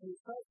 If you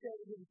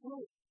associate with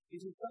food, if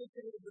you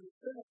associate with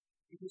sex,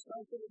 if you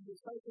associate with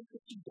something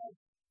that you don't,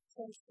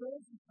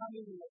 constraints is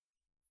coming in.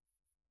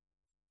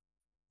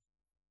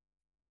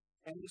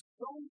 And the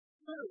strong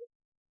spirit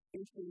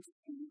is the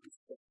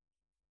spirit.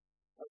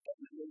 Okay,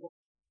 number 1.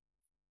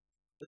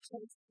 The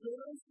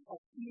transference of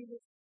evil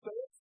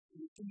spirits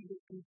and evil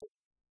people.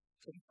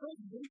 So the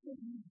first reason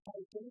you pay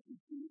attention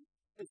to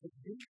is the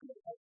nature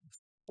of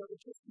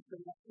spiritual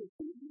supernatural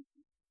beings,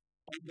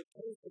 and the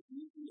case of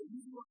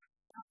evil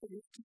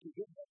happening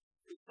together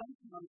is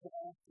something I'm going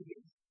to ask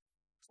you.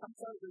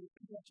 Sometimes the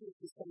supernatural is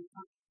the same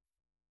time.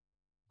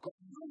 God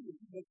knows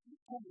that the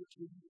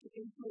energy to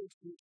influence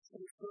you to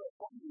transfer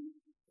upon you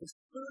is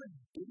third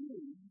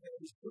being that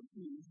is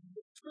working in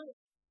the spirit.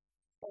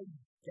 And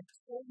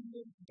that's all you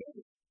need to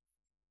do.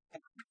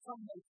 And every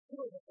time they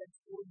feel that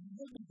that's all you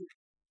need to do.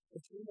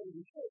 It's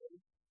really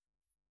important.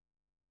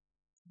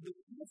 The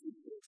message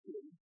is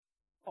here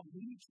of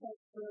you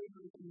transferring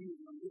onto you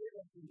and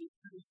realizing that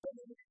there's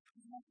something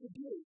you have to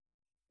do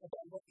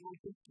about what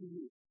happens to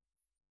you.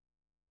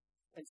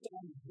 And so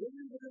I'm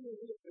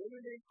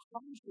very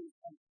conscious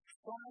of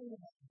trying to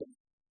have the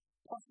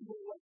possible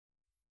way.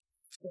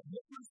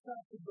 Submit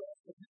myself to God,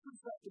 submit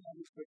myself to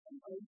others, but I'm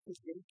going to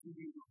go to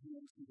you and I'm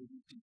going to do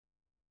it.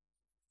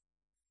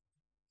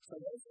 So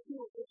those 2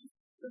 are going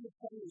to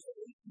tell you that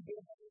we can do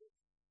it.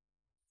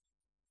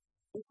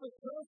 If a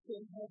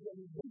person has a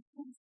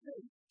weakness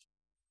faith,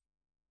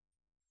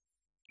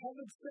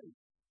 common faith,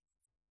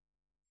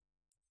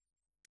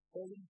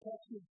 or in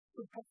person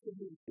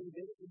protectively through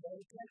their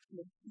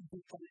attachment, you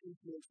become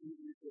influenced in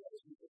your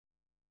relationship.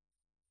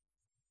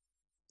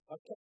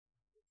 Okay.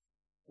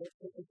 Let's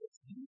look at this.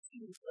 You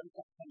choose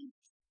sometimes.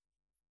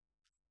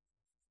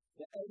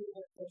 The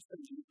other person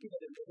you get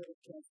a little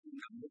chance to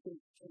look at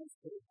the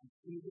transfer of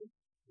freedom,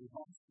 the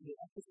opposite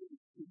of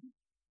freedom.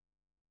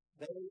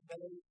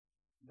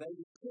 They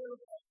kill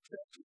our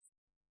churches.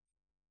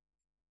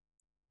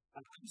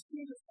 And I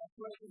see this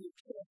operating in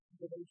church in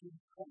relation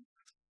to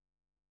Christ.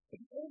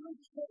 In every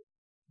church,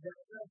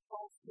 there are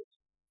falsehoods.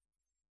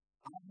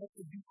 I have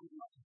to do my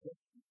best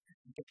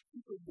to get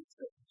people in the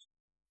church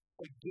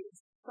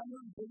against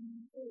someone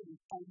bringing in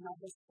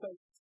another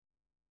space.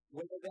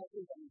 Whether that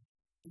is a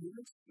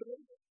human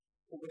spirit,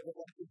 or whether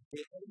that is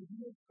a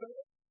human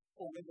spirit,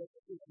 or whether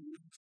that is a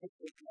human spirit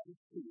or another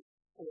spirit,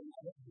 or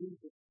another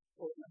Jesus,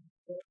 or another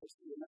purpose,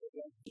 or another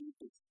God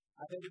Jesus.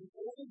 I have in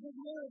all of the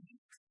words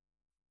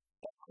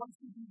that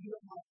constantly do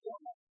in my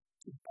life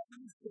to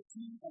balance the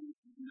team and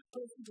the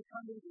person to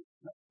come in with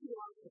rescue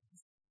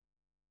items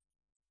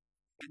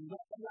and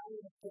not allowing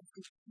the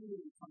person to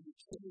feel from the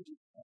change of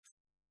us.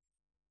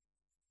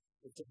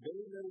 It's a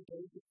very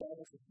delicate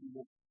balance of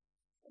people.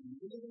 And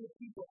many of the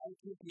people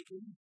ultimately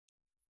in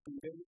and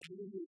very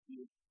angry with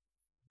you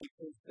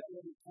because they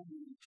are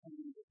becoming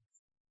changes.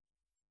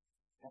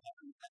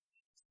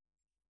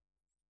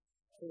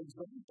 For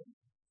example,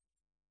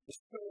 the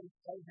story of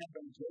Ahab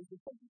and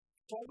Joseph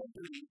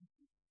probably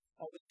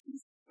are the 2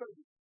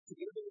 stories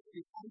together with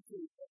the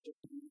country of the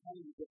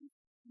behind them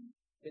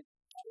that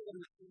tell them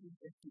the things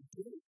that to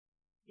do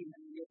in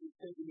the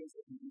 30 years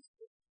of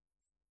ministry.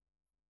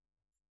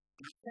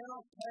 I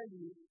cannot tell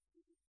you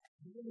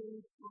how many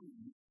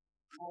times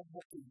I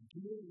have to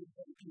deal with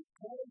them to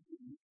call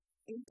them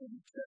into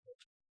the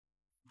church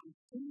with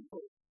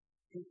people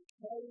who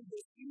carry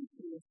this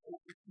influence or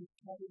who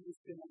carry this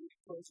dynamic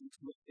presence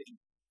with them.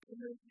 In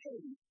their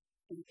pain,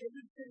 in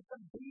every sense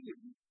of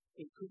being,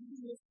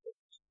 including this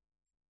church,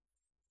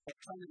 are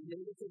trying to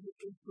negatively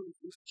influence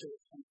this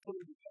church and put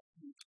it back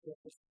in its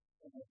purpose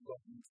and what God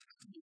needs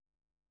to do.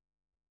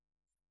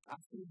 I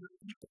see that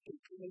people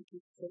continue to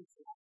say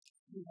that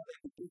you have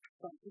to do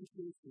some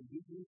influence in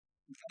you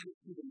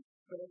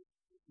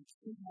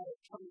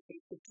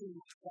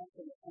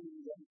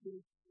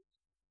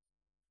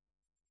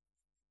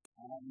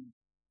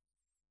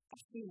I've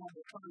seen how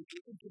the time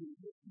people can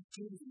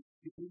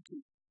begin to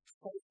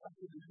fight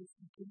after the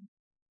team,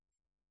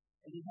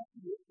 and you have to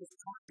make this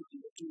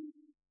confident to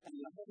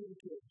allow them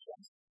to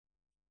adjust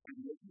and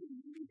make you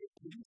immediate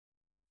peace,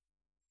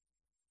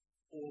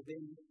 or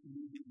then you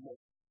need more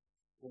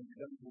when you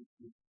don't want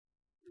to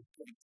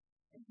replace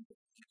and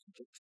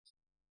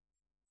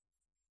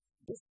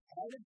this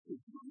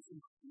attitude comes in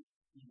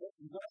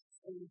what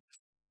says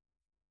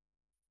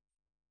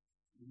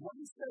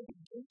once they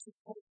begin to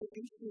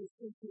cultivate this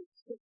into a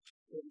church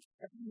or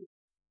family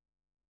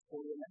or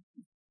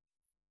election,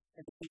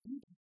 and they begin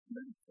to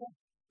learn from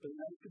the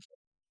language of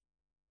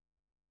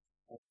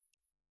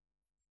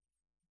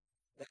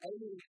the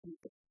elderly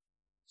people.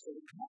 So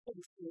what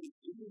happens is,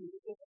 even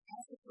if you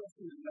have a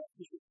person in that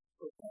position,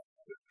 or have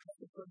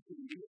a person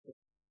in leadership,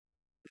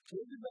 the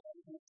children that are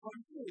in the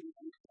contrary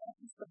and the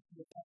practice of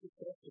the practice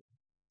person,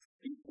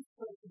 speak this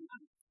person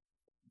out,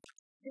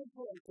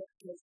 separate that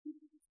person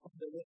from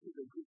the rest of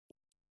the group.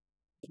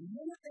 And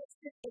none of that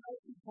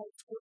separation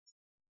takes place.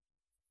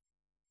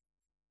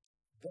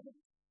 Then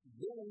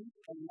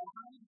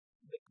allow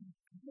the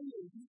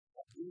continuity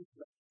of these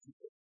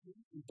relationships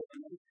to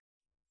dominate.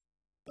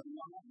 The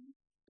line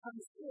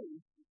comes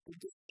in to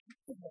just keep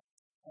the best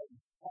of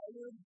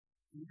forward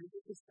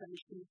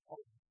manifestation of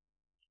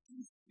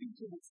these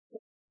speaking of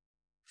stuff,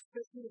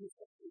 especially the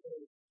sexual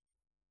area,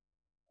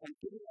 and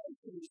giving out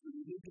to the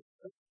religious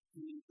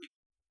community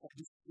of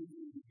this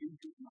season of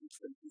religious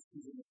nonsense, this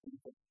season of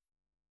people.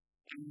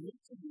 And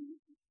need to be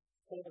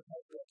all the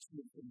help that's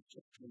in the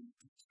church and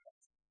the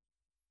church.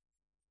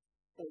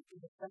 So in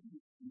the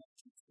family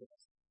connections to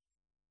us.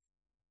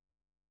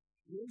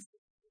 Here's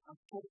a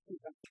totally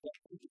back to that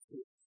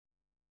people.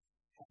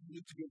 I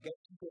need to get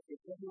people to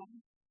everyone,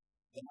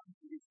 then I'm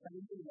to be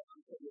family, then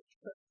I'm to be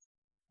church,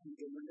 and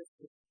the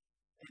ministry.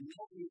 And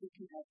now we're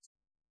looking at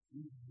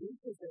the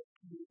repossess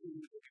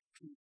community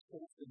to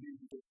force the new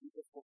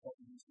people for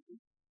problems to be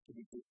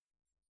good.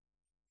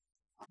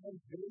 I'm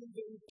very,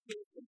 very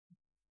careful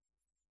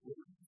when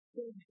I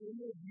send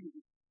any of you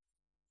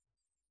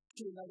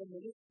to another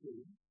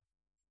ministry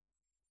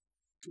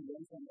to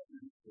learn from that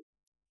ministry.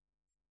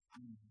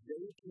 I'm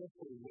very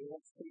careful where I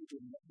stay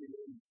in that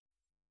relationship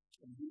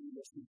and who you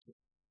listen to.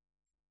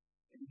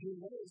 And you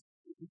notice,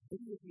 if you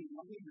bring with me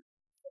long enough,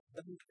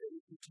 that is very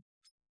important.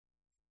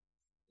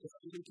 Because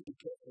I need to be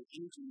careful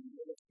using the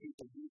other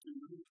people, using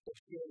the other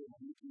skill, and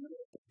using the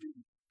other thing.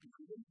 And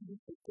I want to be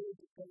prepared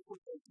to take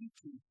what they teach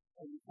you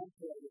and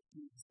incorporate it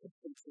in the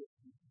systems of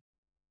people.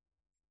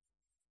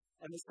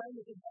 And the same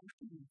with the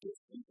acting of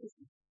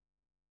empathy.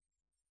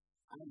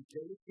 I'm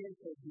very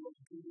careful who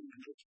I'm doing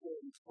and which way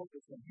is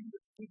focused. And you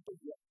the people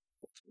that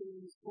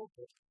experience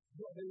focus,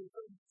 you are very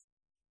focused.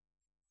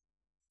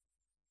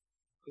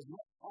 Because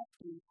not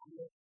often I'm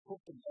not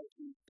focused on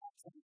the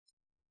content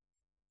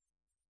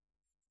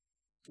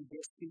to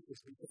their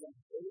speakers because I'm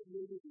very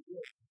really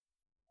aware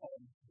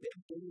of them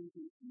doing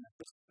it in a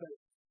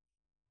space.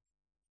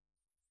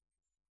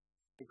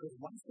 Because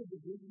once they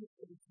begin to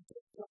get into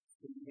the class,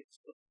 they get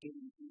stuck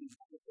getting into these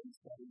other things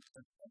that are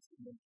stuck in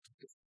them.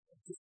 It's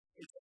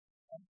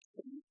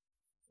absolutely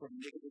from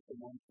negative to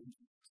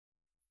non-thinking.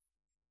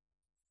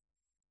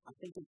 I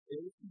think it's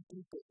very few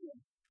people here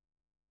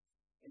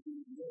and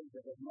in the world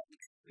that have not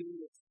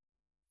experienced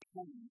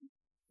pain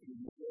in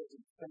the world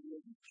of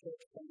family,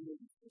 church family,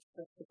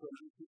 respective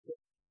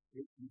relationships,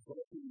 with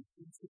involving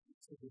in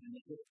instances of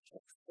negative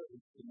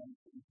exposed to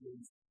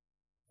non-thinking.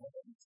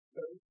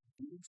 So,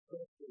 these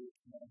persons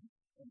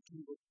and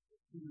people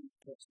who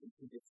person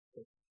to this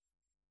place.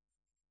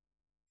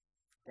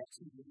 That's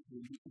what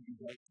we need to be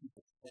right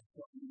people. That's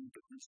what we need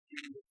to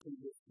understand the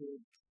previous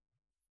words.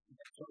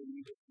 That's why we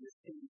need to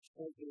understand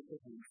all the other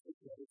things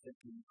that is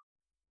happening.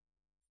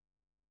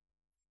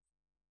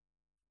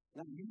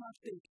 Now, you might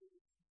think,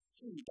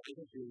 that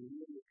is a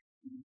really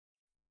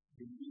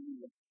the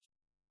meaning of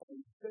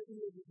 30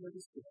 years of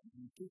registry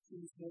and 15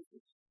 years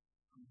message.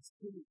 I'm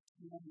still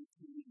not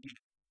to read.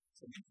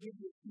 So, I give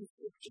you a few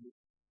scriptures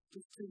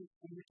just to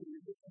understand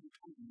a different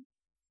time.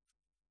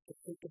 To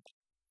think of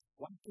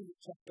 1 Peter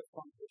chapter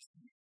 5, verse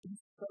 3. Be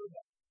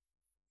sober.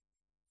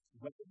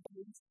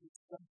 Recognize and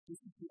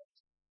self-discipline.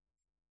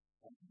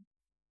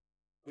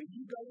 When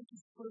you go into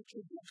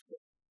spiritual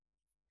warfare,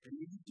 and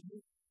you need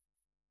to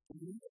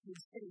immediately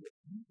say that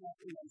you have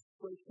to have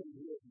spiritual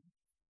living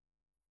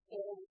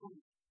all the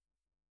time.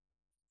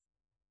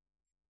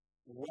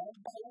 Well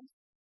balanced,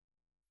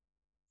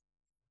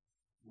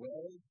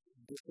 well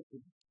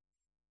disciplined.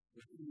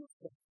 If you know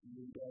something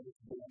you got to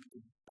belong to,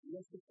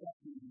 unless it's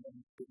something you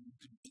want to be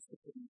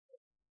disciplined.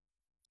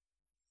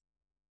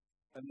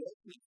 Unless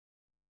you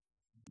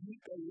be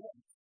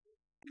alone,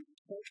 and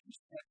focus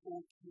at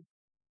all times.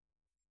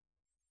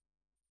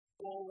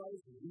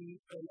 Always be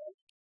alone.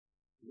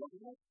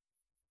 Why?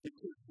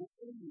 Because the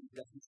enemy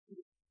doesn't see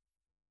it.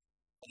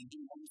 And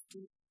you want to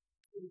see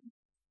it.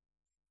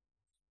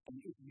 And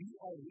if you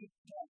are weak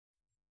now,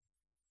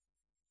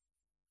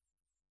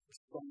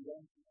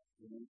 stronger than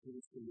you want to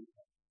see it.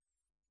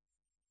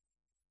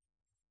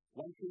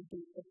 1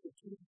 Corinthians chapter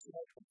 2,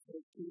 12 to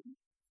 13.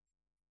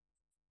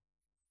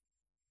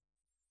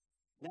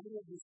 Now we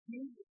have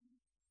received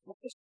what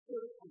the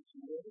Spirit of the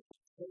Lord, the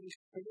Holy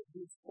Spirit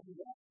gives to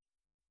us.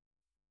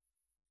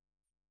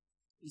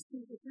 You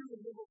see, if you're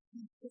a little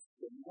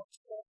consistent,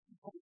 what's that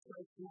because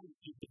Christ wanted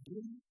to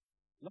begin?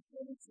 Not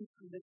only to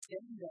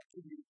understand that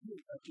in your ear,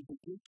 but to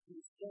begin to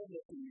understand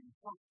that in your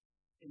heart,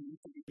 and you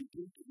can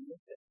begin to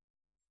live it.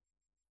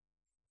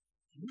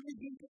 You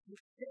begin to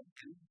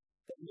understand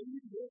that when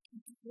you walk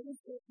into any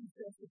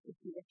circumstances of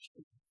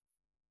situation,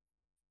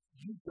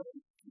 you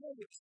don't play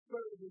the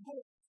spur of the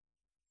moment,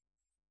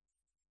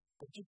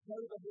 but you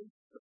play the Holy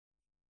Spirit.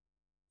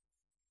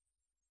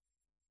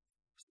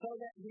 So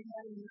that we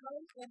may know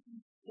and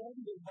understand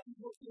the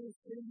wonderful things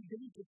that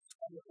we do to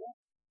our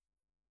life.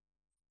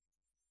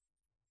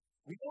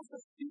 We also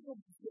speak of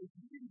the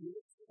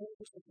continuous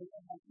purpose of the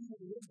Lord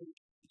even living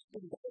to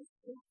those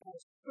who are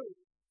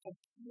spirit and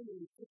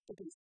community to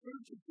be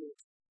spiritual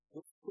gifts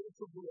with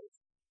spiritual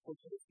words for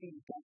those who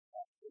don't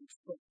have the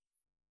spirit.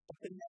 But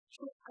the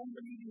natural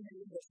unbelieving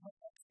man does not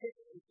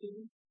accept and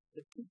do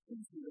the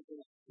teachings and the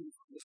philosophies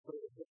of the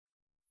spirit.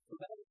 So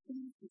that it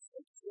seems to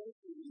say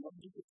in the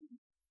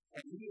longevity,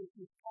 and he is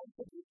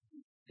responsible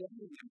for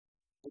studying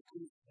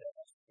because there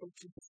are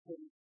spiritual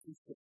discernment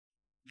people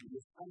in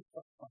this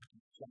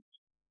unfucking church,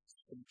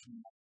 spiritual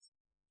matters.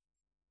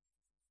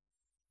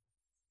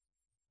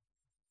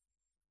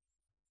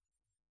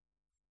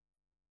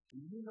 Do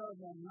you know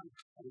how much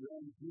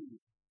around you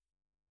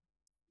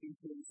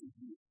influences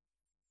you?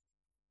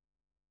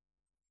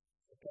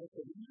 Okay, so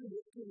when you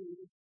look to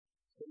me,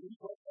 so we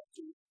talk about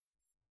you,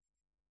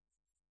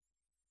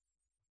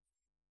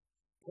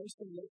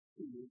 person next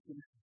to you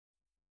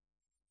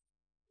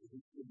is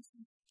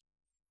influencing you.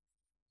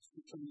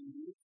 Speaking in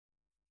you,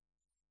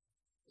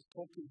 is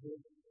talking to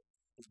you,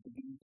 is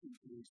beginning to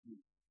influence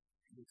you.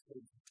 And it's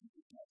going to keep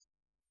you guys.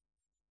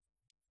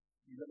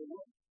 You gotta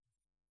know.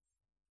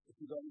 If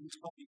you go into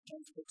public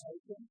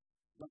transportation,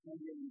 not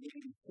only are you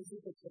getting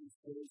physical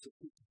transfers of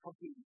people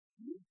talking to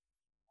you,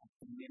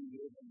 after many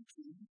years on the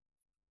team,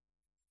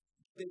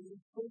 then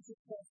you physical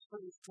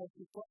transfers for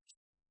people.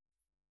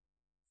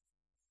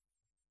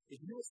 If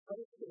you're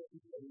supposed to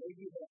be a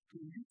lady that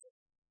can use it,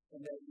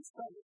 and that you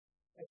study,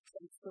 it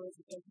transfers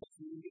the people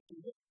to you,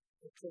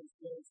 it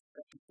transfers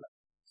the people.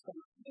 So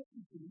the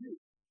question to you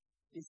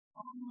is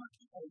how much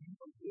are you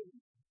doing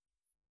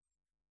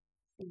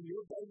in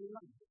your daily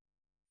life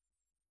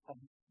of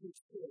this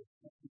spirit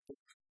that you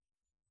take?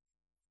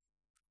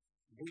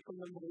 Vehicle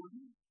number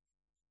 1,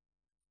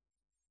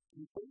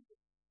 people,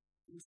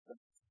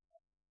 respect.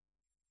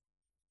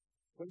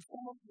 When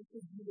someone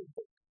gives you a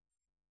book,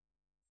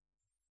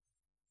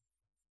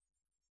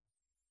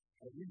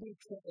 you do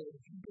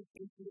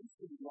influence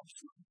in your life,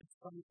 it's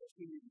coming to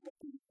you, what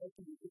you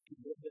open the book, you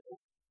live it up,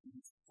 and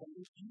it's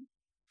coming to you,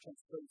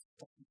 transfers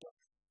what you do.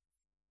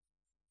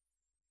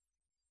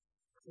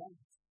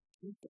 Clients,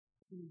 people,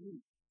 TV,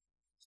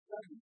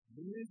 study,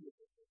 music,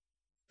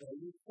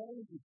 you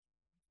find it.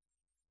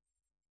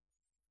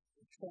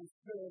 It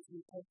transfers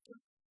your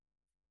culture.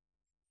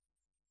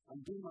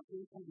 I'm doing my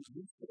own kind of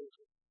research.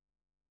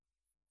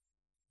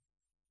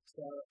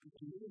 So, the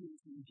community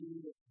is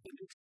doing the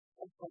biggest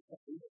impact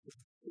that we have in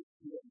 6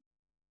 years.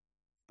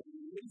 And we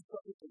really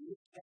started to look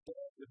at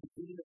the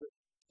beginning of it,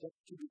 just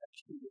to the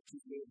action, which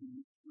is where we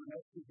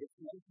actually get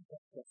to know the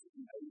process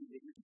and how we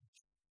make it.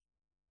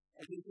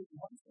 And there's this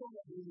one song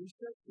that we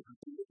researched, and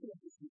we're looking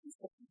at this in this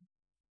song.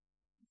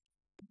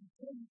 And it's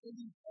really a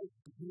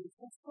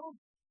beautiful song.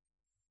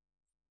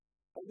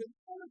 And then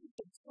all of the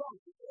song,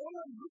 all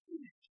I'm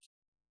looking at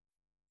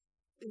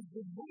is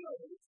the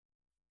words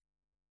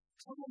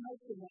someone has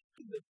to make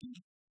to the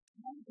beat,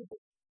 tangible,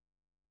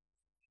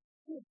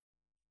 good,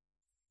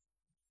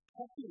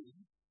 happy,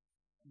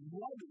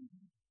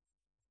 loving,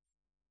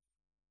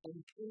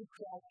 and true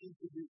crowd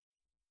introduced.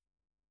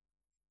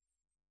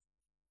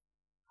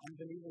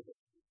 Unbelievable.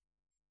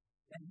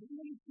 And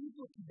many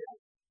people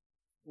today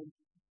will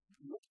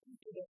look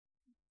into the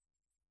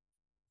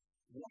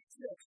what's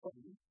their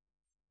phone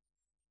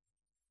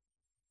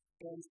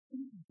and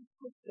see the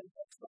difference that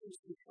that's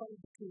supposed to come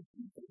between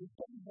people who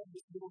don't have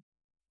this little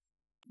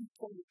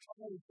people who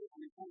try to do on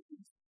their own.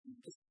 It's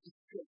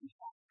really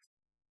hard.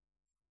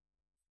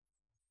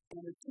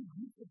 And the two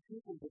groups of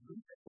people that do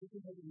that, they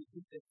don't have any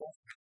group that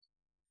does that.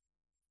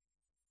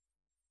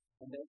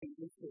 And they'll be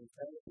influenced.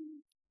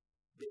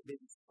 They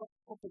stop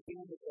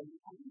propaganda on the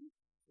own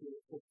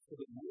for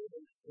the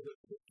world, for the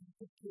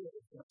people here,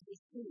 what they're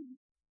seeing,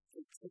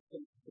 to take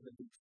them to the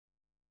beach.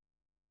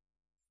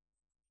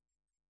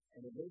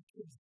 And the little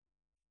kids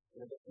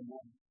will let them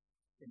on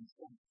in the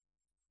sun.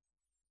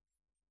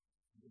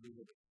 Really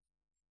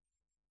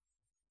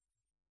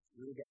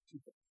get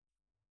people.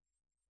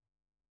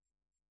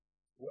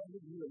 What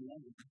would you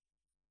learn?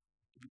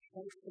 You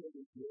transfer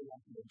with your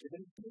life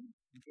legitimately,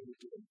 you can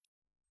do it.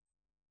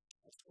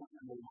 That's point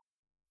number 1.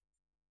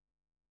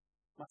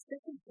 My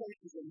second point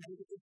is a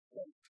negative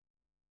state.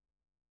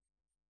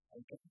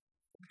 Okay?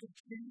 You can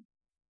choose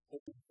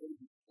open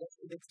faith. That's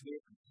the next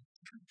way.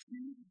 You can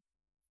choose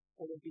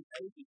for the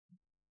behavior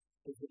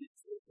is that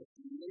it's a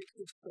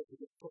negative script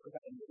that talk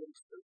about a negative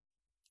script.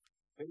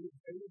 Very,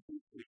 very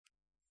deeply.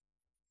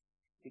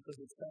 Because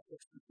it's not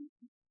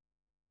execution.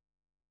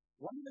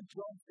 One of the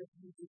jobs that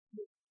we do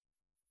is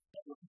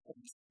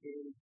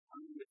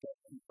under the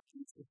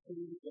government to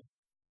prove that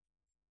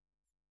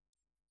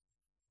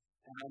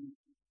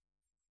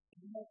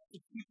you have to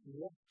keep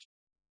watch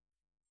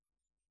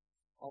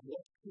of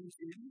what comes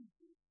in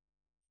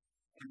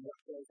and what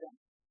goes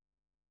out.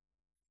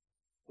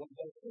 What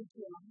goes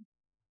into life,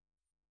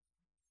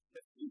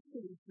 but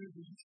equally through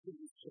the history of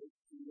the church,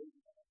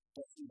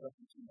 that's the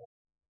government of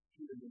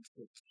the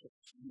ministry of the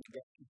church, and you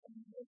get to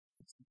find out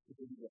what's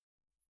happening there.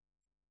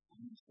 And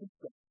you speak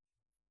that.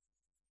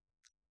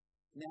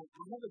 Now,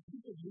 I have a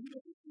group of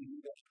leaders with me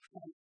that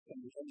come from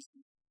the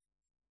ministry.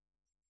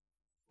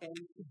 And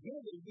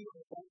together we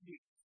are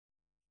bonding.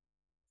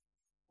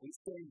 We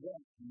stand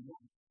up and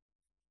walk.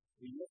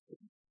 We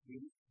listen.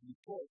 We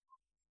talk.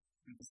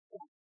 We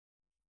discuss.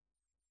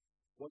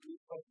 What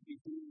we're supposed to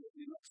be doing, what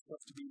we're not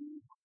supposed to be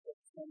doing,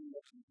 what's saying,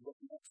 what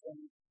we're not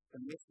saying,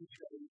 the message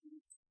that we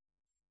use,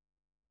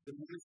 the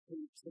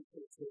ministry, etc.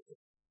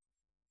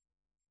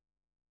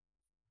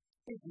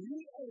 If we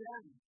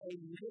allow a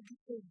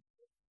negative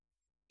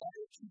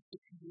attitude to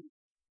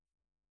community,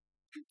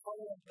 we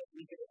follow up what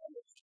we get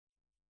others.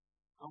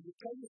 I will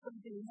tell you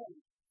something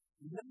else.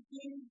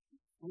 Nothing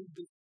will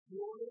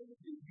destroy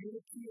the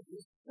unity of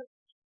this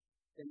church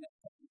than that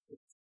type of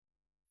church.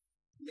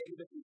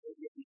 Later, we will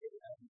get the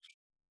average.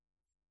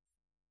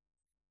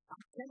 I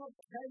cannot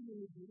tell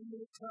you the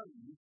many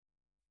times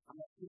I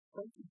have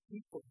confronted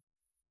people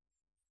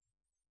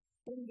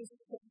in this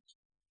church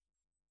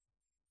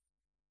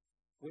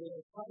where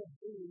they're trying to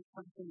do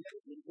something that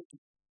is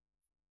ridiculous.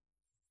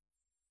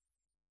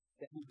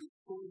 That will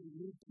destroy the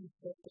unity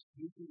purpose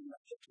using the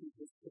church in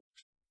this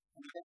church.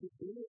 And that is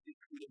really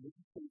because of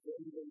the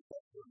very, very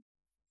suffering.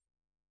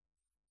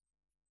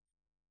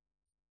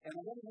 And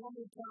I don't know how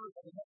many times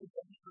I have to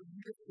tell you for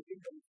years to be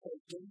able to say,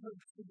 don't you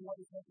see what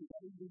is happening?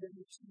 Don't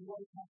you see what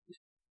is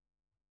happening?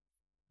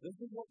 This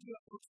is what you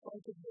are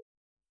confronted with.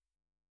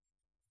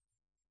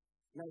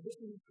 Now, this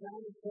is the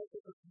kind of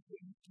purpose of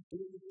what you to do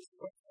with this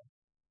person.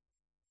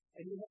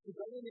 And you have to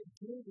go in and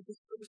deal with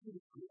this person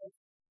who is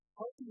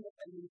helping them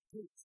and in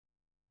peace.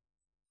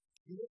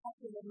 You don't have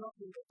to let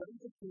nothing but bring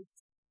the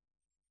peace.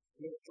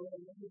 You're trying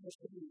to make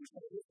sure you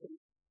say, listen,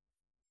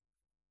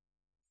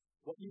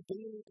 what you do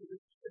is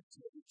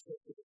restricted and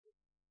restricted.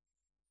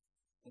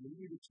 And you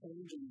need to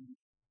change and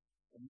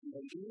you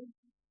know you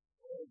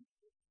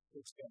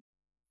it's good.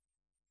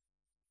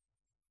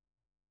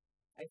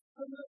 A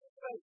criminal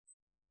faith,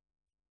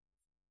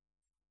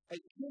 a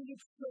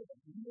kindred spirit,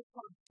 you will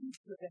find peace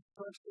with that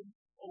person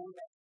or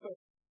that spirit.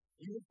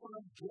 You will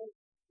find joy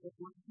with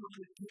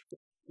like-minded people,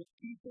 with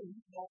people who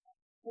are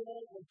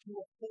full of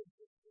your faith.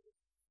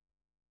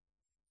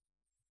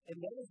 And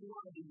that is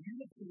why the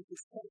unity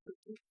is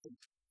self-protected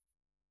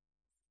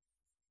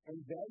and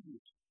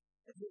valued.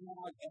 That is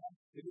why God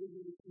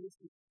created the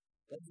person.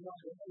 That is why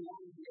every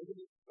one of the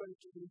evidence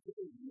churches in the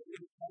world,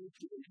 every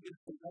country, every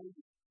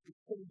community, is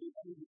still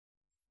behaving.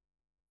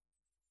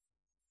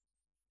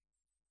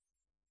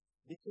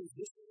 Because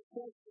this is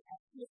such an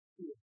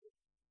atmosphere.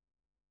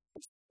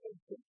 It's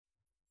so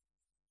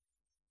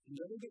you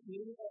don't get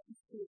many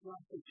atmospheres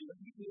like this. You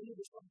don't get many of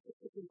the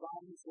scientific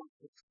environments like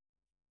this.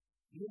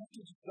 You have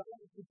to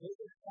develop the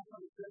data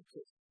on the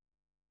churches.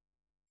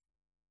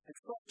 And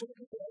start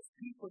looking at those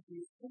people who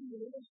are still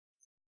living.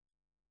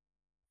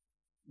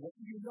 What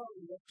do you know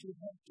and what you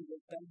have to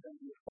defend them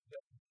with?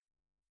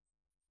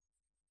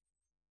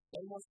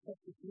 They must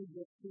have to do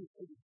what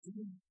people do.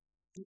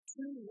 The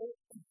two work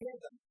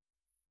together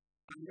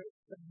and make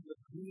them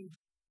agree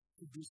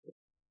to do so.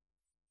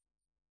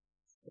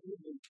 Study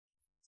the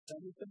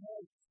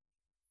notes.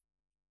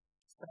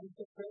 Study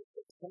the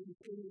purpose. Study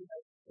the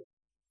relationship.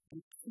 The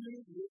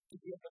two work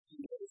together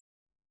and know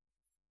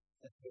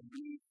that they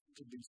need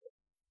to do so.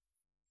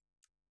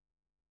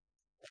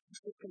 That's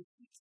the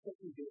complete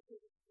second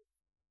vehicle.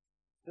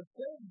 The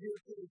third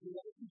vehicle is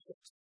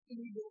relationships,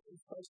 ego and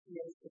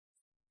association.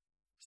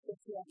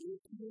 Especially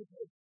with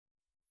people.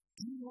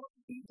 Do not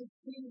be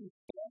deceived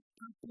by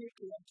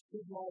unspiritual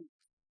life.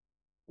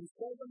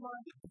 Instead of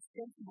mind, it's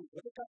sensible.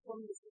 Wake up from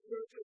the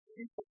spiritual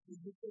people who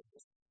do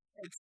this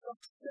and stop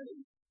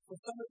sinning. For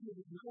some of you,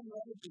 there's no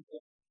knowledge of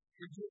that.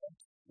 And you have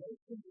no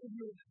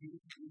continuity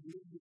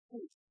in the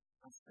truth.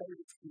 I'll say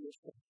this to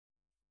yourself.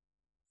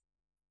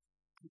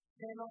 I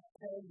cannot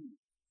tell you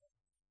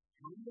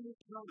how many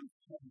times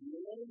have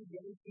many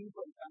young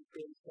people out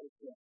there say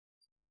that.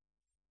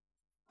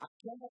 I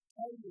cannot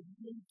tell you how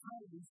many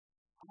times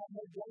I have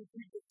had young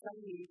people tell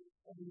me,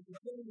 and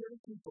many young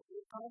people who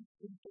come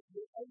into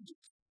their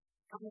ages,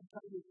 come and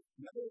tell me,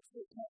 no, it's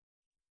okay.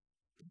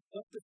 It's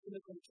not just going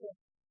to control.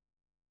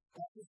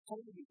 God is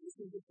telling me this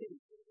is the thing.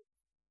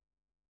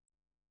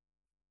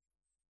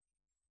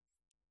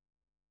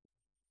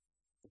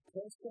 The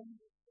person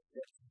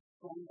that is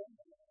stronger,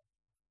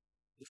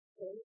 the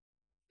spirit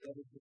that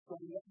is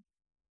stronger,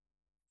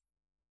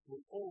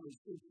 will always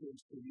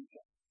influence the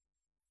weaker.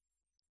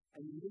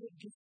 And you really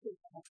just take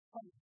that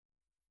part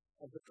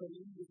of the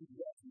community of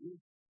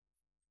God,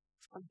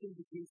 something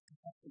begins to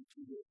happen to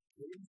your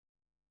kids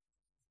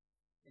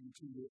and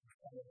to your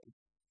family.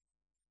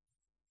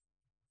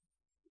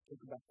 Think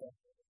about that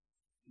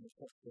in the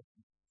first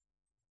question.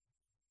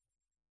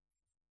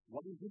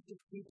 What is it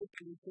that people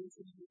can face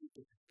in the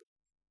future?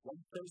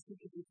 One person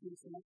can be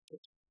facing that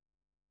picture.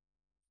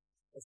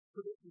 As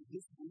critical as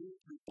this belief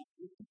is,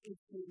 if you can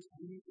face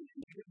belief in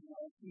your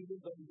life,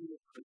 even though you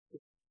are Christian,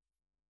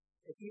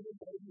 if even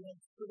though you have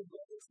sort of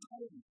all this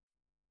time,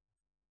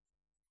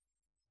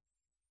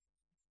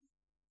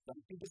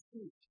 don't be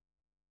deceived.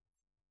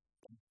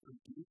 Don't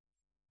forget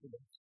the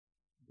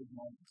good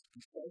moments.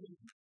 And starting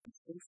and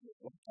facing it,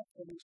 one time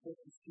for these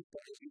persons to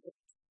study it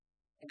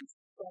and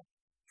stop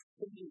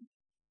studying.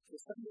 For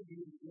some of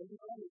you, maybe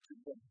all of you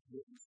don't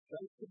do this.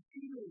 Try to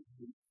feel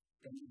it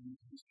and you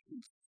need to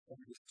speak of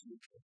this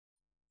future.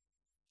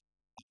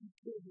 I don't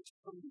care which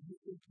time you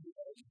think you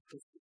are a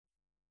Christian.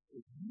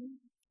 If you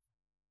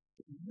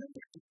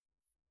remember to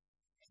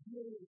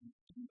heal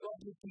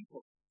other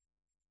people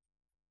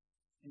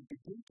and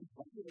begin to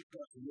value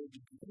God, and you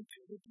begin to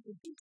look at the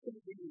things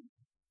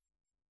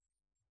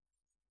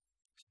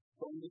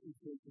don't make you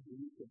feel to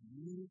believe that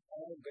you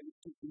are going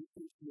to be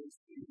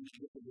influenced in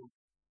the world.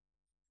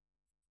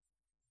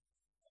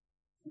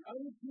 And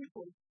other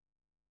people,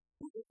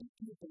 who say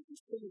that you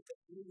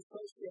are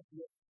supposed to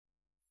have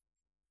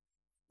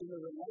in a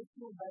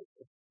relational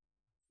basis,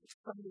 it's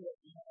something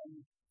that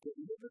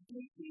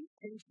deliberately and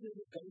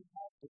intentionally don't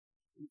happen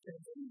in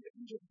terms of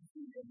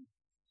evangelism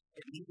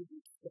and even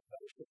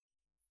separation.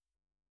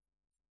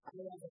 I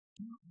have a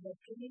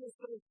clear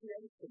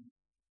association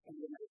and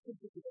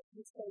relationship with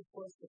this type of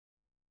person.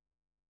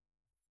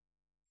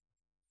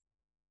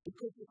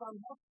 Because if I'm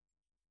not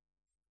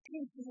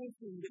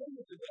influencing them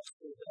with the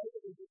gospel, I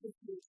will be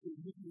influencing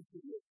me with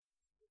the word.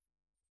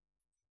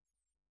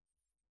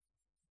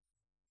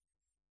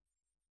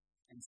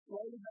 And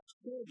slowly but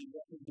surely,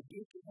 what will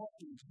begin to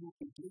happen is you will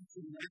begin to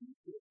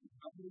manifest the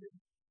positive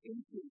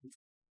influence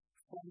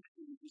from the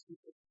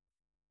people.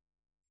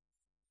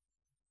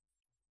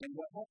 And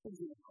what happens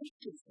in a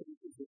Christian faith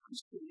is the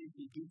Christian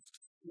begins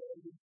to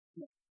slowly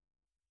flow.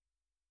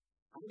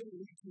 I'm going to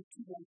read you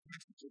two more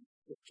passages of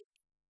Scripture.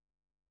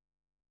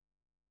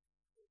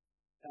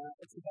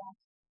 It's about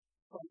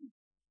faith.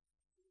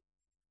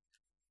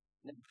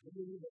 Now, let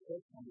me read the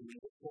first one and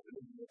read the second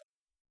one.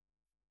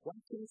 1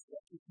 Kings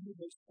chapter 3,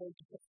 verse 4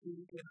 to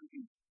 15 to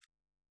 19.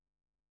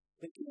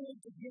 The king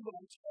went to give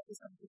unto every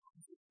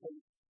sacrifice of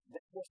faith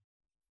that was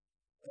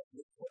the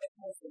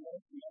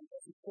Lord and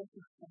as he spoke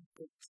to some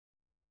things.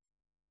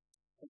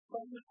 And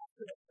finally,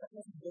 after a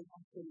time, they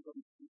answered from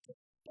Peter.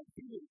 And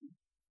Peter,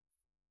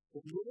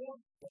 the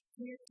Lord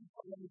appeared to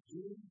follow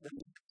Jude, the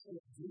son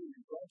of Jude,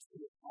 and God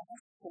said,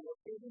 ask for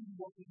whatever you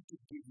want me to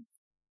give you.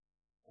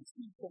 And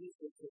he prays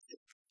for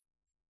it.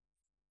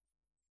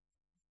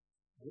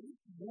 What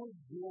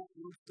would your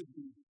want to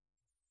do?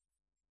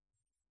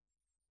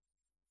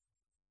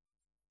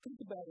 Think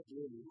about it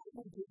really. What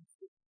would your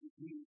want to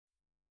do?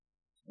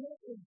 What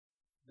is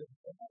the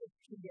God of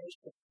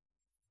creation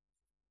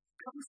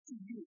comes to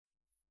you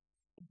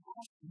and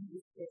asks you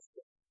this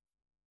question?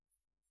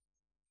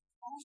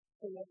 Ask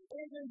for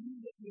whatever you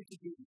want me to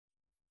do.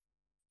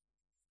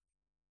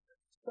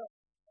 So,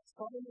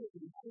 finally,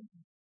 the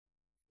Bible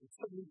is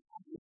something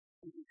that you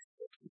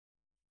expect.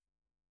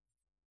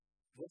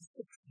 What's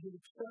the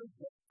return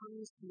that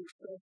comes to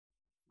yourself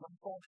from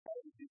God's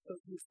Father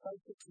because you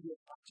started to your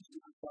practice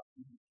of God?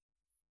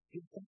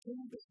 You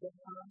continue to spend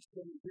time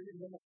spending really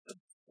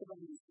minutes on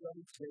these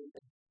young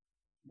children.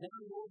 Now,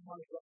 Lord,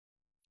 my God,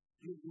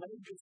 you've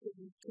made this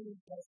city too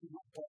close to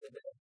my Father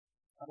there.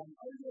 And I'm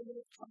only a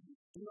little time,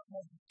 do not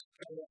have to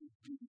go on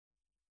with you.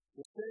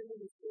 The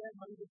family is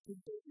 400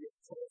 people here,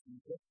 so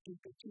let's keep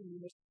the 2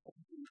 minutes of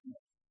the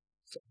evening.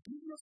 So do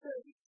your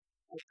service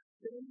with the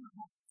same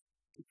heart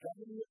to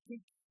govern your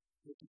people,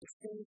 with the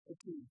same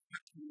fatigue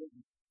to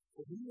live.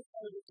 For he is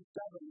able to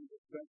govern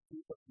with great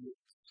people here.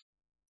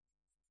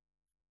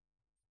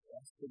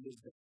 That's the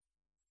wisdom.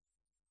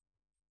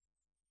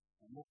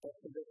 I'm not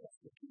talking about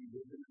that's the key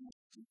wisdom.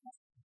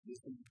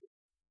 Wisdom.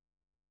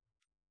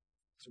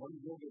 So I'm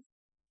going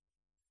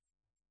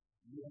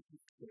you have to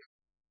pray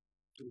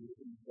to live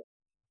in God.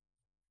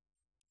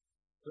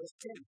 Verse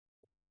 10.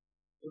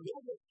 The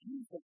Lord of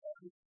Jesus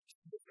Christ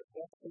is the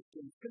best of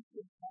the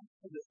Christian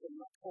confidence and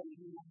not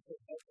only one for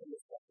us in the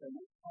stuff and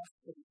not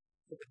asking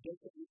for the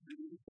death of the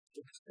belief to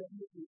extend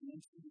the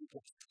dimension of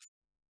justice.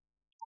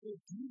 I will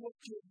do what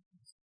you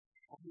want.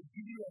 I will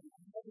give you a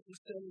lot of the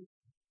same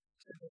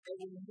so that they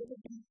will never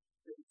be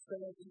so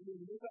that they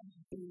will never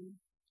be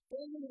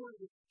anyone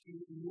with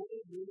you more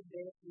than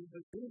they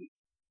ever do.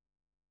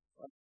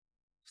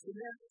 So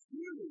now,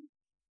 clearly,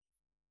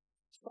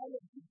 some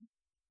of you,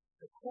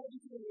 according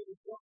to the way of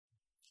God,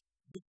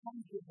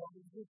 becomes your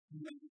body with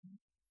you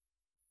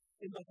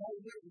in the whole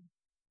way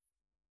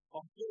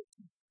of guilt.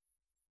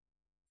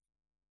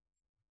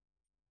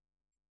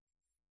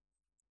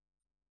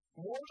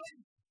 Why?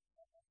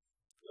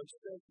 Verse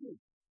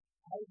 13.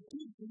 I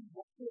give you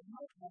what you have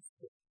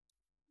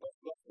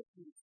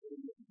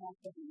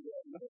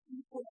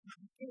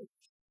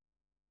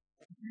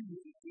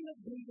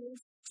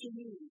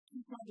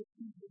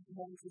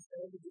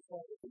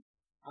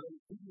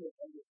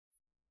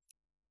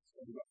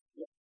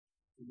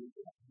Wow.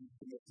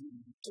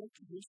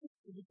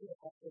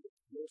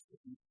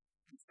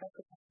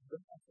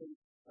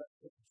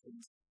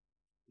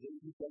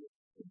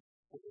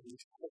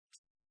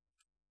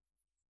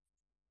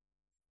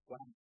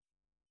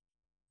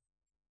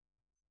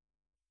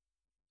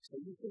 So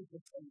you think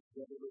this thing is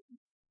better with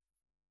you.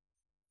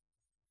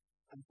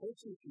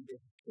 Unfortunately, they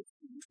have kicked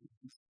you into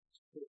this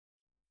spirit.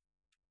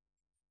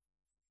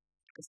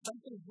 Because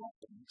something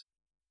happened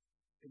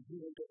and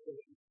you were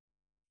different.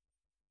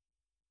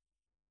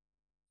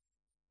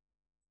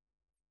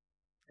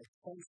 As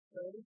Christ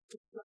started to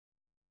fly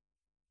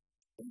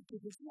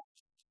into his life,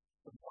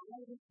 the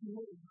power of the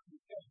Lord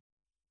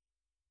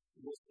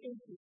was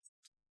increased.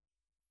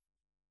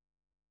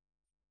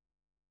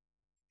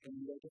 And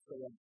you were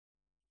different.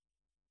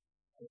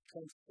 As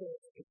Christ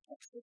started to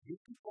touch it, you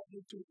can fall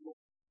into the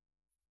Lord.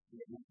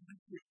 You're not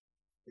with you.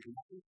 You're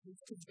not with you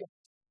to death.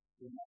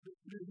 You're not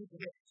with you to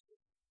death.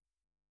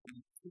 And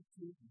you keep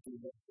you to do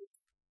that.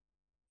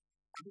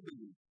 I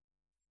believe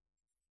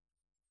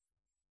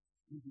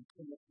you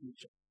become a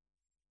future.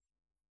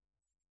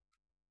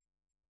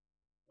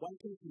 1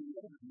 Timothy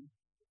 11,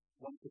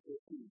 1 to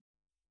 13.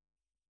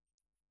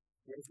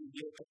 There's a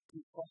deal of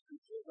two questions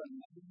over and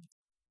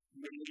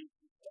many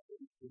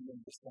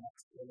remember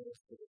stocks for those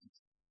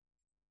things.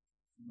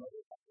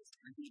 Mother has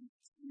freedom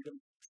to them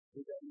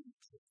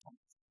to come.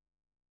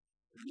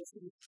 And this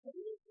is a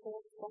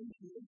whole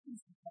function of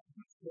these things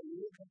that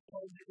we have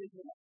told you in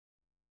life.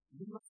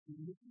 You must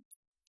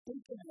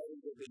think about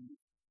it within you.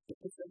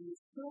 Because there is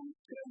so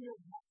many of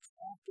us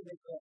after they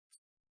go.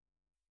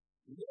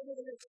 Whether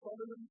it's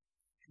following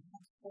and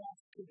that's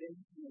fast today in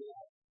your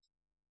life.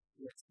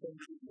 Let's spend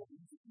the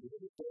morning to do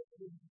it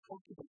and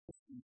talk about this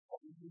and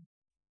probably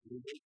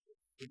relate to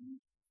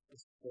it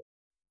as well.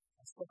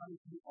 As somebody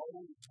who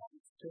always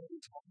wants to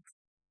talk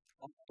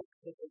on the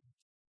table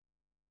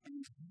and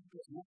he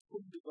does not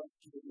put the right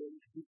to the way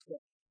he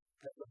said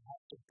that the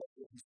heart of God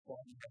will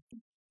respond back to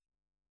him.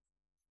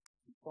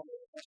 The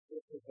follow the rest of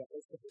the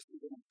rest of the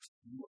student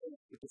more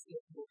because he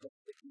has more of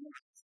the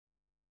connections.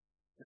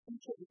 The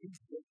future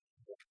is very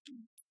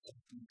important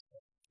something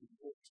that we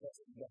all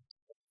trust in God.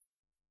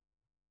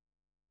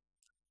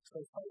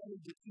 So finally,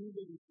 the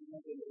kingdom is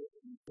another way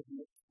to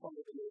make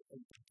follow the way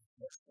and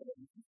that's what I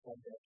need to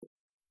find out.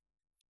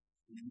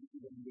 We need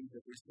to believe the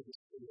rest of the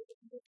spirit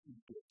and what we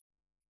do.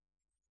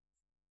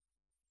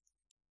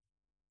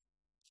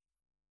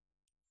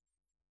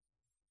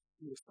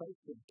 He was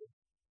faithful to the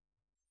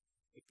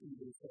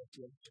kingdom of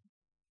God.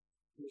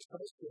 He was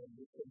faithful to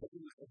the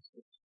kingdom of God.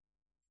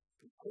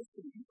 The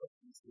question you have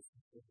is this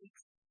is the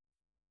next.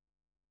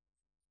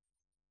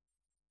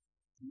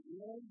 You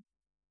know,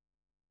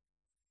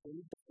 when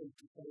you say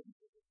to say,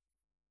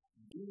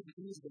 do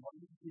these the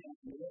ones you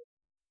have to know?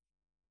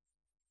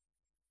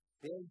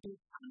 Or do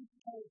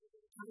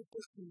I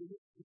question you?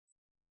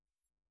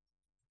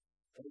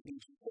 Or do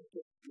you put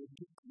it in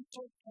the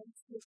control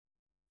conscious?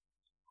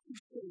 You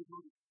say,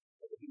 or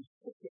do you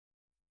put it?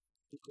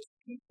 Because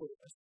people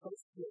are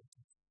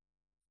frustrated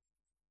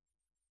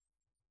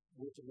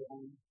with their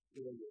own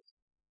areas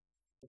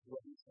of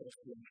what is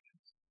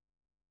frustrated.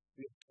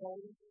 We are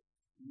told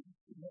not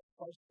to let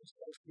Christ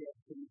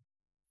association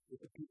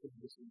with the people of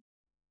this world.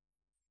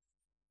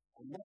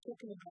 I'm not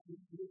talking about the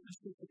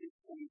leadership of this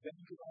and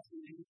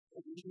evangelizing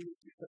and leading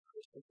with the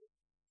Christian.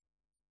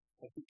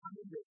 But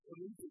becoming their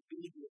friends and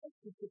being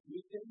relationship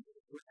with them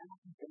without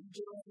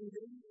evangelizing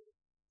them,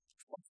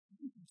 what's the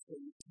difference for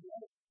you to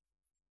know?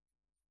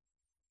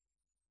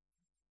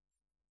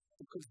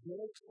 Because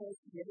their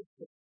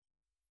association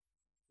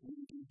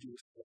will be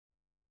useful.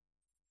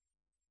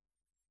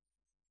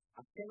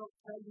 I cannot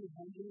tell you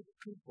how many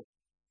people,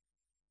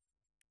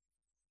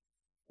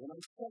 when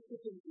I start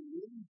with them in the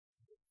room,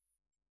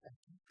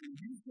 I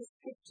use this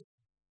picture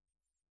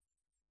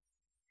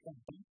and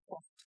be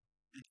fast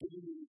and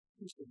giving you a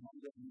piece of my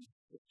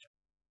picture.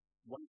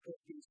 1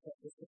 Corinthians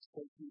chapter 6,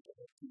 14 to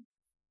 18.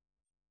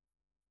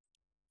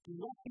 Do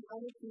not be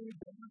unequally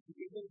bound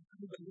together with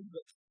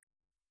unbelievers.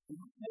 Do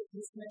not make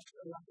mismatched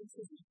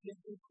alliances with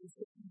people who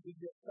simply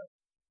with yourself.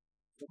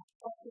 Do not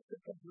practice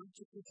the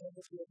conversion of each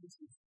other's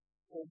witnesses,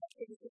 or not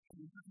face the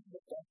conversion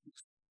of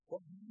darkness,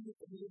 or bring the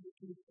community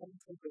to the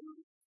point of the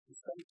Lord, the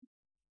Savior.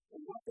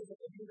 And what does it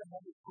mean to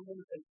have a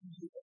common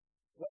relationship?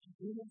 What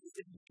agreement is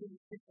in between the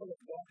people of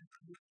God and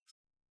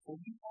Christ? For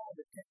we are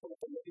the temple of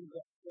the living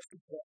God, just as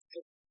God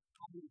said.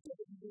 I will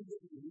gather you in the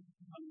room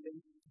one day,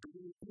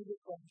 bringing through the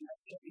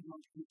contact every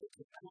month people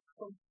to come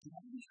from the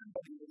nation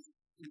of the world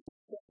in the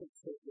separate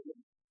circle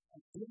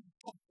and bring the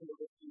gospel of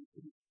the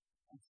kingdom.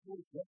 And so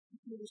let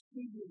you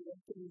receive your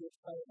welcome in your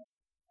fire,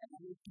 and I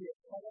will be a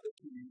father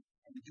to you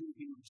and do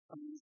you my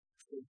sons,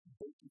 so you can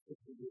take you to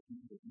the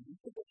world. You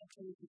put the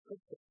actual to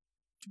Christ.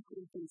 2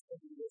 Corinthians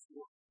 7 verse 1.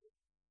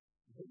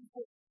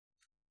 Therefore,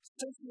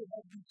 since we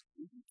have these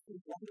beautiful,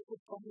 wonderful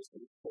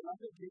promises,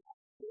 beloved, we are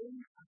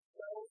freeing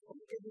ourselves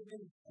from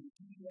everything and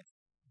giving us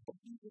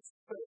the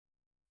spirit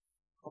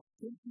of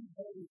thinking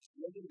values,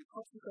 living the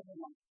conscious of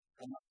our life,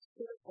 and not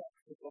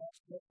steadfast to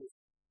God's purpose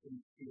in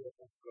the fear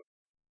of God.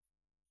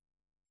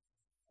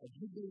 As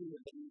you do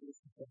your daily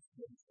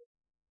assessments,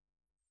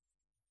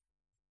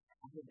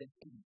 I have been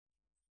thinking,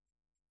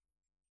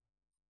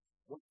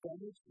 what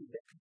damage did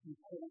that actually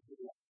cause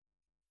your life?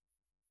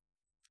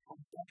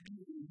 How badly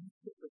do you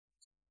feel it?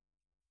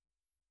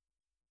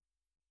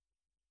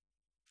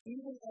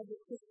 Even as a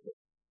Christian,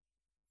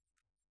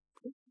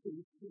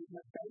 Christians who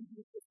have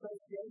dangerous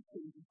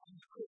associations with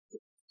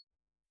Christians.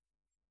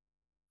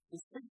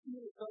 Especially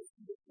when it comes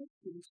to the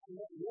Christians who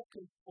are not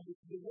walking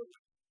according to the word.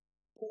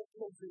 Paul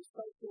calls it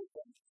social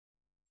offense.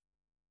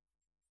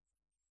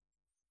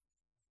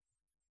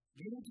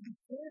 You need to be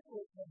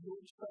careful of your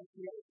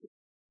associations.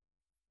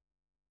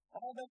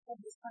 All that have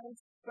the same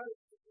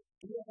scope.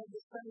 Do you have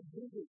the same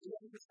vision? Do you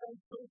have the same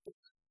purpose?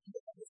 Do you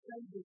have the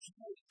same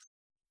desires?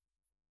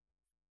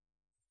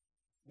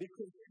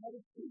 Because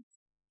attitudes,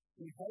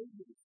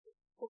 behaviors,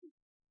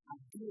 thoughts,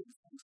 ideas,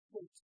 and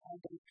thoughts are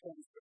going to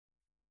transfer.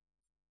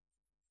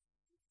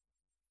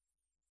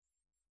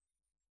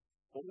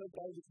 All of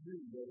David's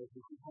doing there is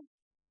to come.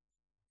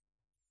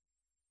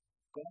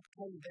 God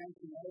came down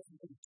to Moses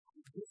and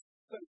this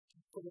faith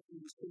put it in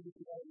the spirit of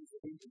David's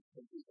obedience to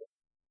Israel.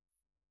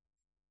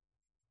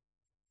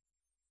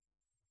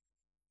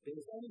 There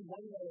is only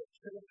one way a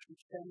church and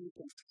family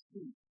can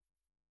succeed.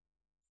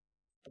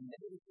 And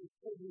that is the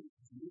privilege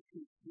of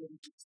looking for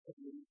the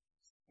family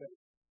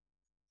faith.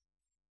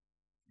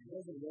 It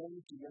doesn't belong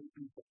to young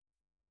people.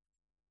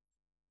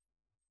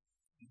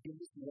 You give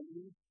this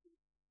morning,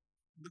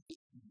 look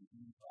at me,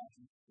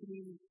 and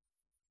see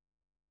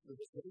the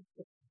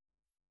faith.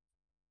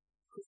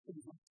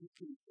 Christians are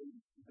teaching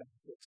things about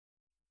this.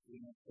 We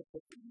have to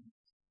put them in.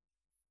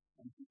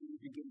 And we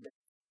begin that.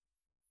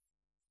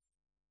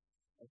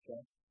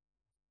 Okay?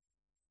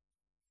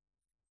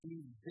 Be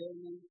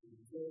very,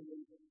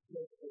 very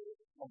careful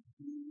of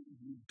who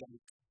you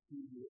don't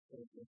see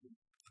yourself as.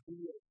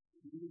 Be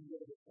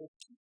very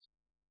careful.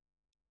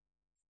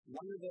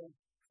 One of the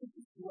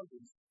biggest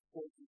struggles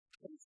for the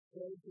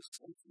transferred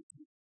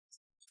responsibility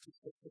to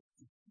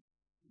protect you.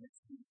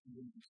 Next week,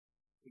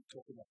 we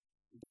talk about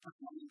the different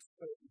lines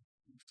of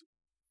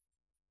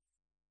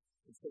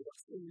and so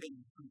what's the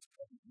name of the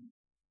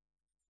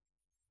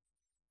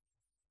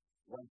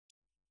right?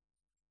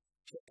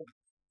 Check out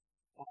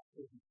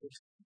after the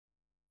first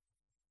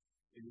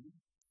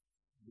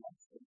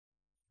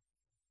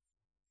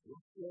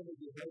whatsoever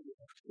behavior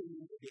of sin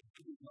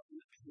is not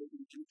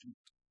necessarily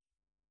judgment.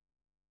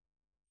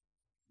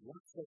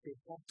 What's that they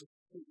have to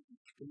say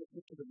to look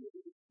into the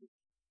Leviticus?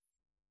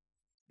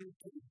 Two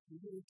times,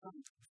 many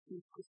times, two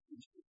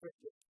Christians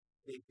reflected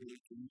they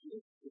believe in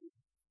this thing.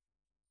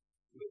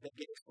 Where they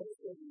get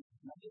associated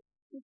with another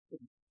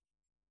Christian.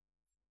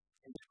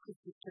 And that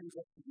Christian turns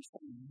out to be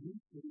some new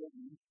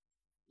learning,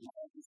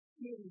 like a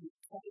really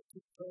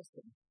positive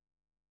person.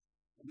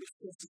 And this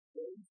person is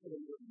very for the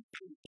learning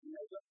to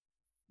never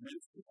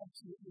makes it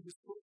absolutely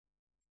destroyed.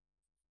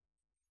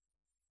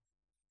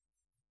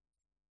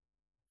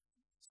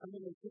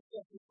 Someone will pick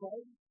up the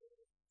phone.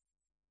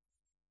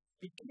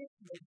 He can't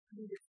make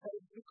me the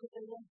phone because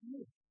they want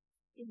you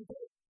in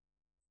bed.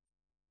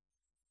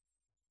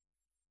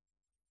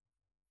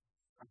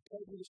 I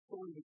told you the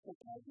story before,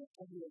 but I won't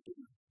tell you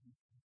again.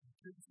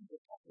 This is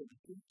what happened. I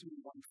came to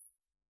one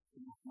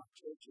in my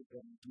church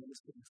again,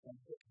 ministering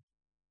something.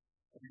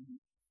 And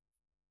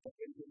the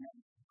Abraham,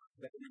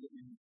 that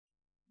Abraham,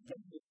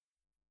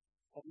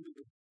 only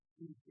the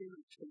sincere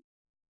church,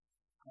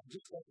 I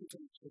just got to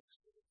the church.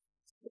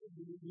 So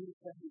you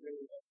tell me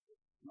very well,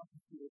 not to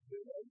feel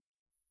very well.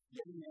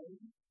 Young man,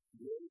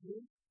 very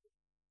good,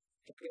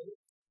 okay?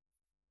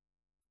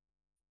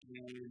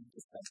 And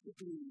this has to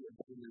be a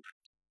very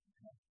good.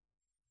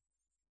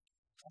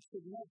 I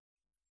said, no.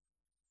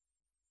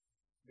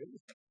 Very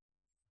good.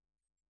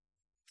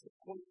 So,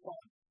 quite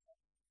fine.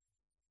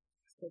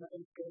 So, I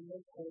was going to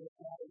call the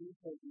party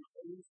for the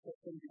police, for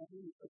the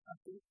money, for the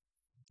party.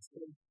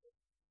 So,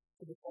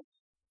 to the police.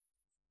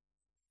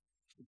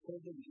 To call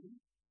the money.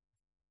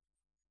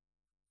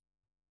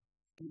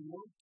 Do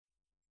not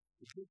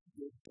give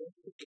your best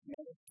to get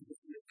married to the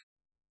police.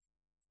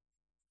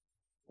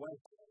 Why?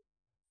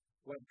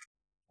 When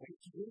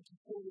you go to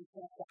call the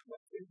police,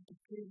 what is the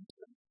police?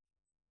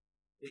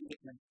 They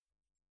get money.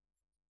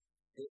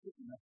 They get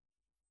money.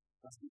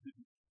 That's the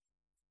thing.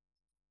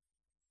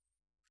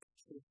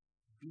 So,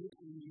 be it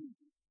on you.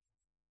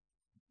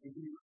 And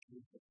you are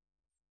careful.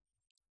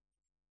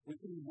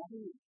 Within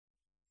 1 year,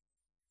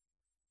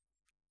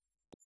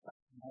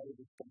 married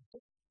with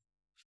something.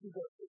 She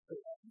got to say,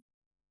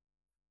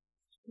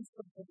 she's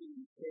somebody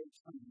in the same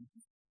time.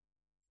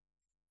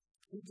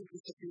 Who did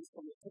this abuse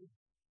from the table?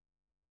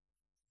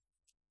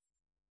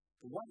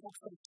 The one that's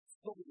going to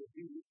stop the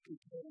view is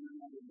people and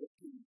another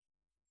looking.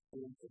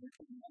 And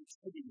I'm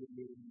studying with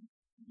you,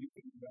 you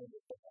can write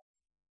it down.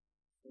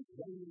 And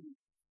when you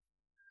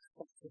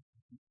stop it,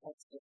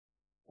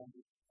 and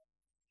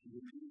you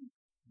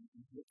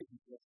look at it,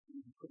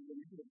 you put it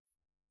in here.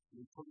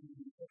 You put it in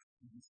here,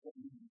 and you start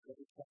to get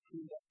it back to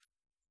that.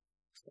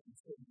 So I'm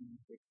studying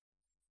with it.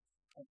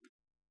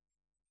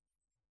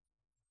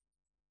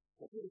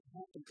 What would have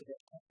happened to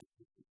that topic?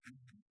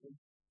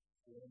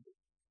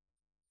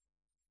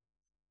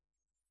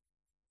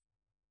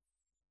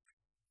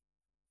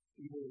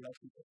 evil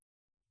relationship.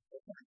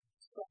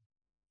 So,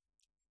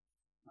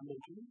 number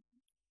two,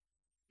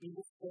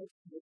 evil spoke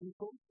to the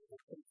people, they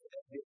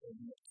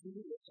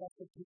check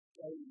the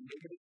people in a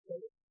negative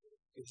state,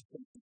 it's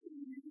completely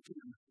negative.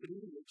 Number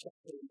three, they check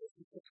the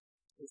relationship,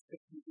 it's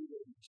completely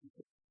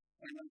relationship.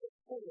 And number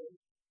four,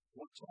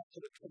 watch out for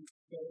the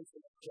transfers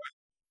of the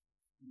trust.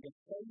 You can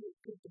tell your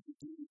people to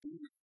do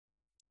it.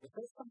 The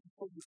first time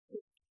before you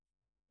speak,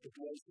 it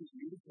was his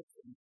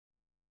leadership.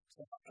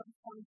 So I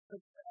find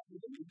that the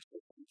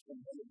leadership comes from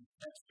the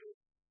pastor,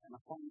 and I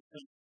find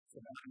that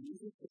about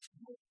leadership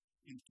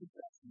in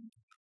 2000.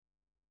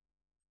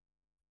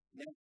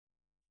 Now,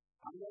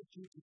 I want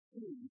you to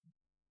see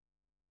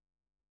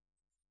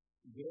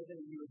whether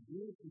your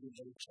ability to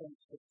make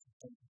changes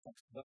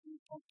but you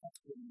can't touch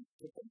them,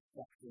 different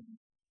factors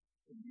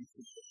in these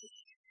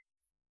situations.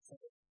 So,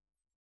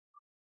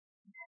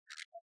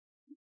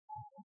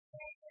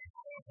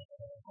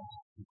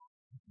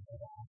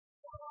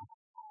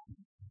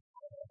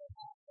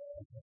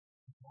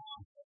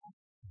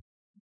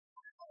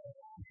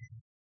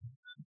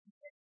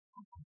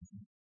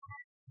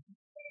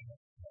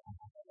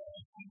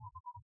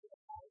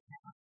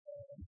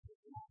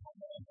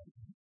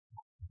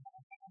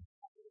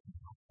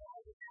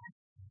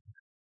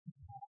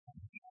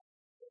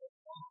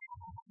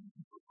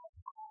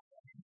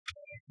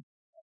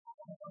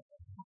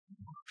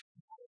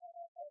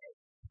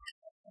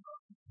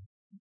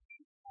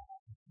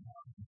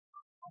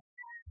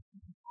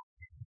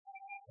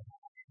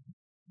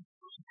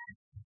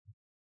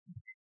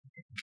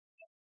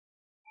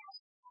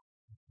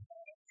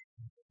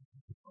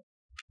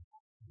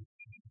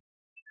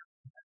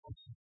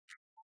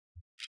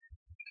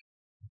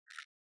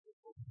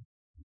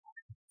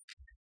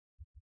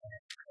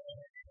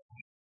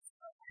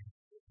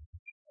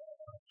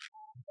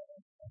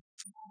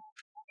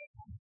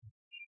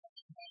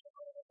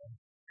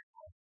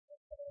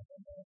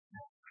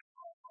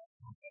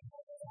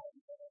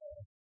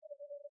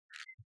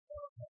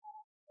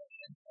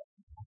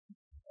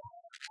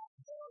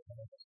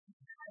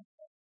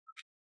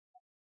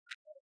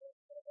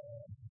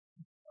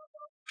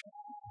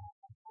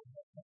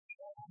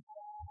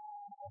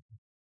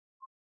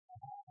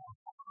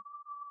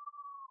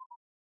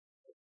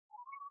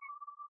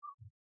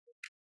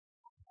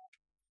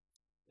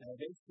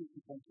 basically,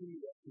 to continue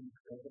that in the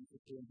present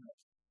situation,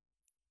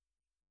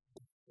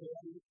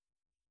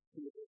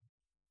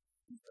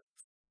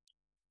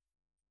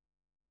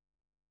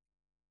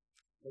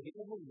 but it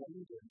never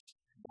wondered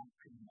about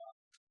coming up.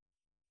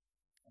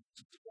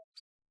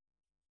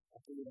 I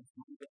think it's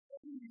one of the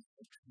enemies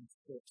that comes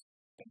first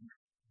and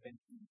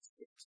preventing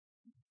mistakes.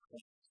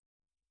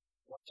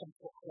 What can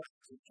for us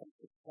to come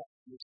to that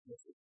with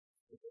message?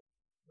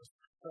 Was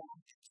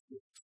found to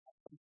change.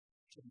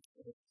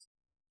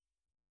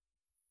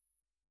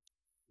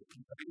 The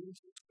companions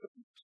of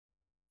Christ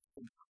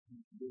and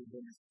their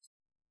witnesses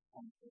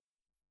on earth.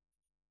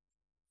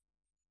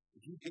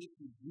 If you take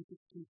these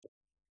wicked people,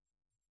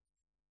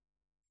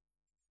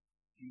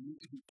 you need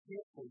to be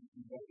careful when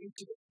you go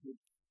into the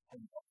group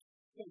and what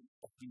faith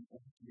that you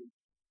want to do.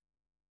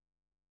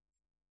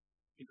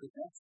 Because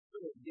that's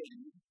still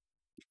again,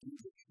 it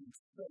means a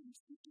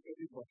transparency to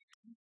everybody.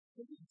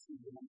 It means to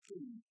one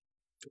thing,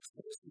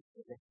 especially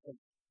for their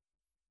faith.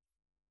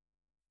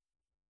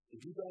 If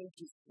you go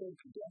into faith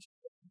and death,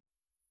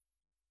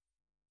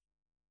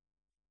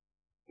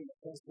 in the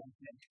first one,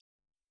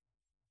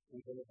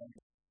 we're going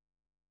to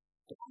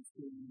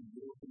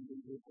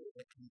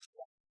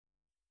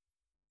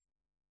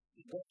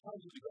what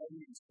times you go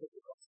in is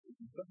difficult.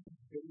 You don't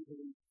have very,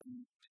 very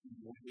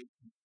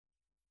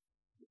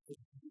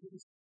because it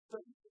is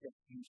strength that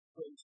you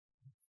face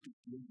to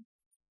do.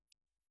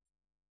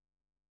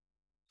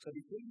 So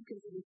before you can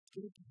really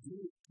do to do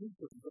it,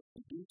 people what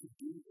to do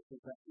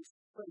because that is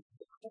strength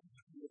that comes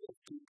from the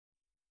people.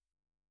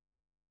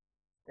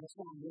 That's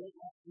why I'm really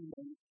asking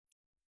them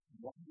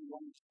what you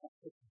want to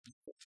practice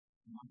because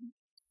money.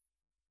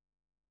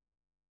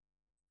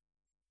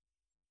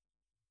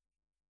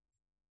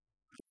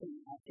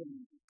 I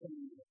can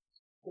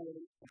call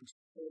it and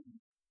say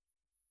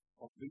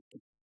of we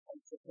can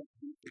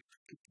consequently it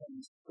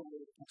becomes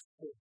called as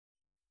faith.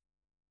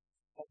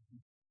 Of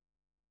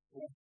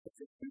what is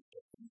it that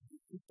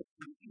people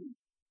can do?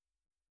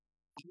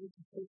 I need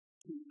to take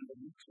to the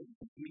mission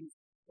of being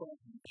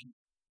present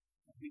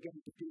and begin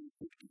to do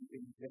different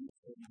things than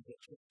for my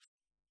church.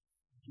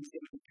 You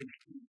say you can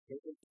do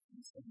better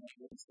things than my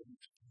church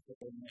that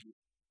they made.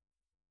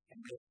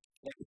 And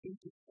that the thing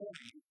to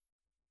say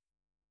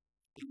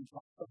in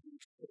what something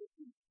is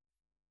certain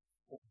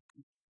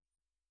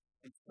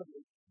and so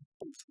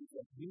it's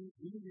that we need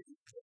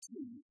to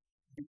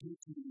begin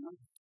to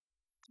unite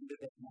to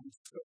live at one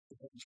church of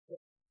the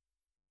church.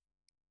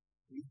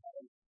 We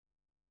have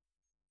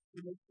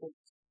three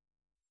folks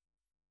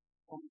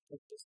on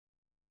purpose.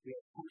 We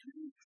are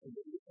confident that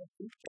we are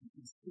teaching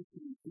and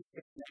speaking in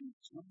different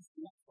languages,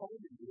 not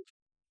only English,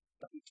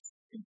 but we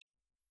speak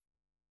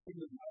in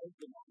the knowledge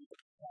and all the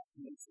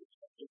message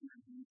of the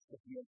language that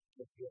we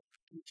are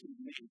teaching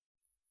many.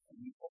 And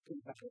we often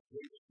have a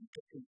great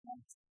different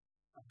language.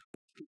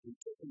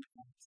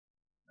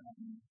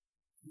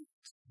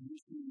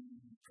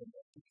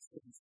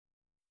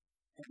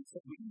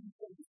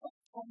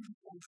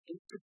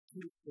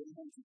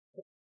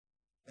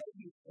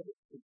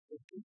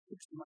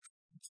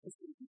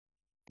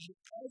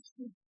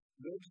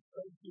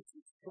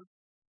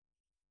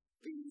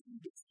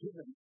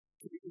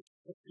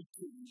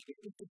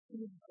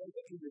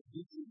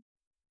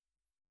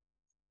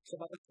 So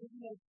by the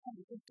time I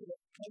come into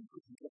that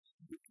country,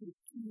 between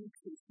 2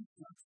 weeks and 6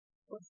 months,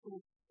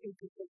 personal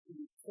intersection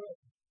with prayer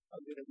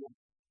of their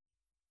life.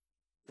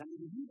 Now,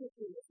 when you get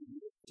there, you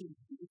get to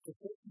the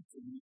focus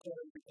and you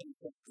prayer becomes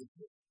that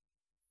business.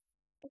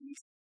 And you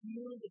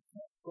feel the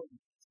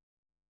transformation.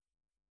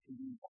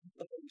 And you want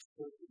the Holy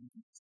Spirit and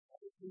you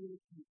start to feel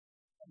it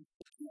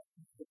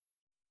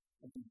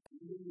and you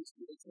feel the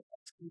Spirit of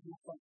that people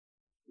from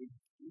you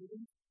feel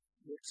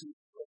what you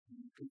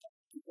you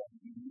connect to them.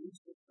 You use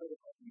the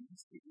protocol, you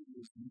use the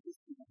English, you use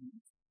the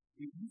language,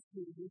 you use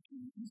the religion,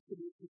 you use the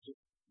literature,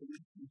 the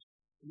message,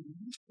 you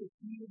use the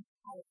healing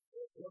power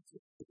of what's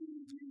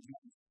happening in your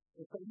life.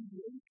 And so you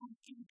really come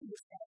into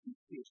this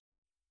atmosphere.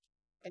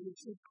 And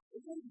it's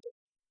incredible.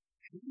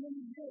 And then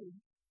you know,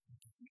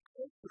 the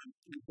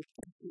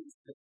countries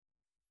that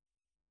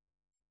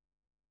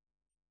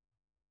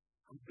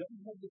I'm going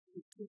to have the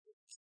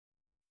statistics.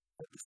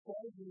 But as far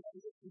as the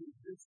life of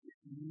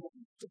existence,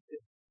 most of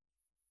it,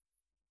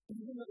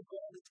 even though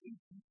God is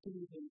interested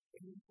in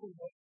painful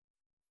way,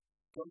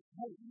 from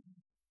home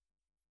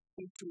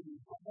into the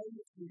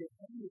highest in the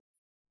heavens,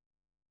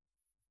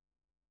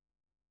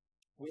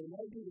 where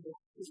maybe the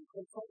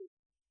physical body,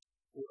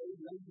 or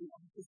maybe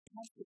the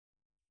physical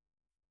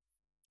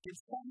it's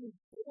coming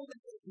all the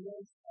way to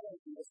one side,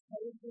 and it's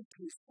coming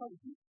to his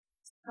body,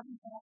 it's coming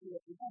back to the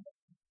other.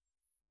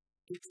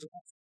 It's a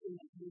in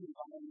the human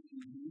body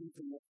and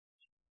moving it.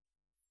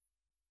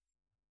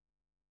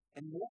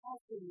 And more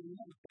often than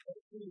not,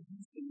 every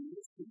use in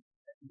listen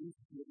that needs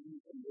to be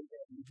used and look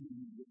at the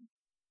human being.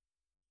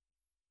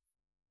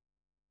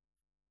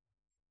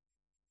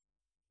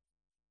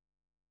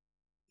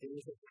 There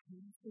is a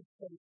constant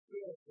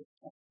prayer that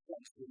takes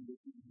place in the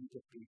human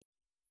being.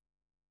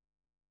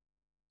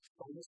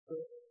 Thomas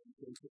prayer and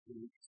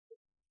basically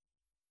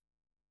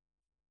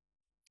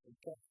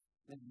okay,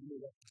 and you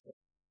know that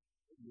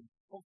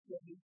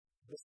hopefully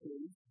the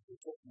story we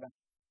talk about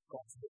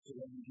God's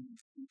energy,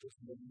 people's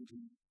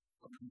energy,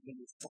 and then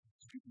it's time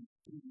to be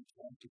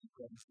trying to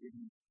become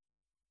free.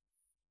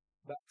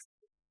 But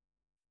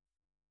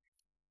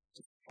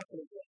just a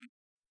couple of things.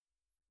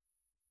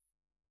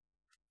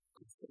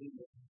 Considering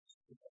that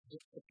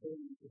just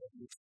preparing for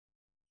this.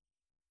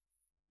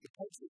 The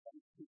culture of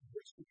the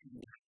rich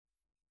people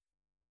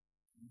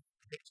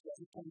it's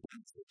very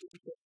complex to do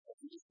that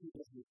and just do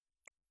that with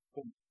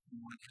one.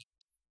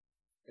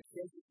 It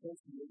says the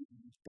first way to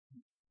understand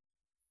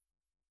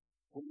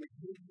when the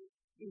human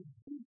is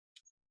weak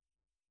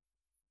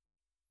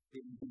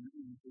in the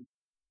human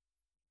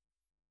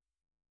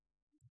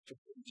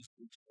just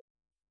reach that.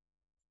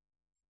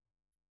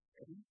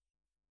 Okay?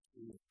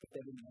 We put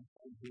that in my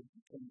idea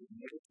from the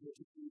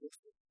negative experience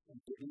and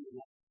giving the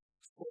life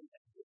for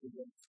that with the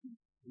rest of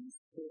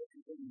these four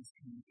things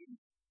can be.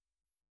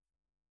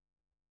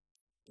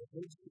 The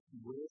first is the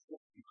words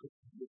that you could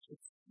which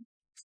is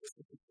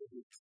specific to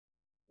this.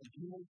 And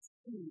you won't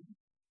see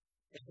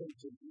a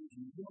bunch of things,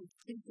 you won't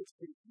think it's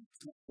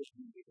not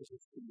pushing because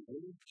it's the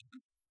word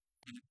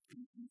and it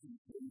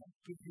might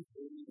give you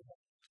very well.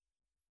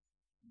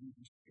 You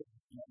just get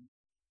it done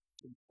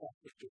to the fact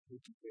that you're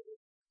taking care of it.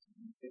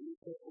 Very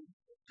important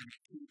and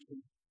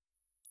teaching to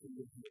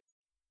live with,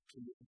 to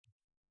live with.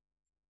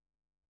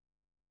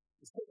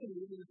 The second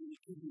reason that we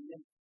can do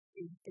that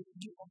is if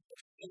you are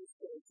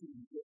working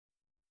with,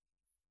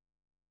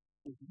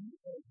 if you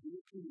are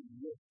working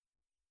with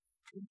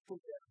people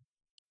that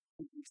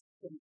who is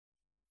safe,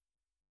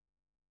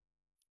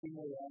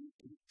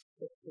 immorality,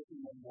 especially in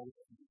my life,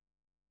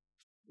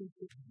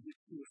 people who get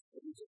to a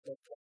stage of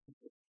that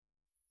people,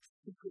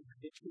 people who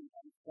get to a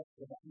stuff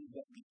that I'm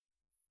doing.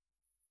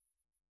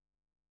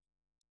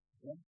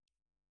 Then,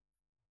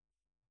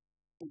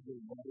 the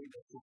body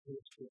that the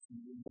first person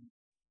will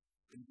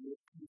and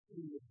you're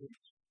completely with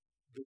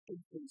the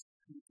things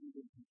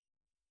completely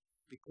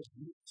because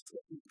you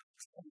certainly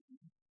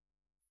understand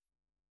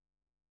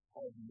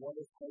what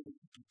is holding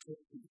you to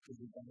because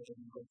you're going to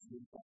go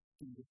through that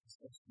in the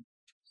discussion.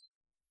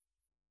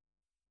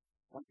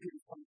 One period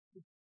of time,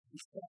 you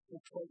start to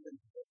hold them.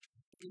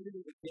 Even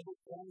if the devil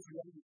falls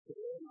around the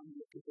door and I'm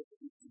looking at the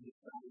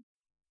side,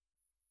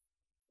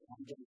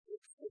 I'm going to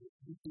say,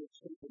 you feel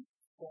something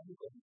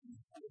stronger and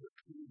harder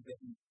to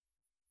them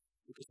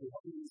because the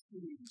one who's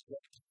doing is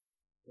right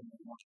and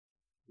they're not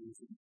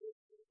using it.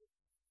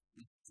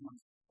 It's my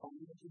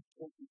fundamental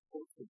important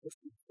for this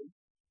thing.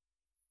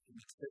 And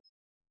it says,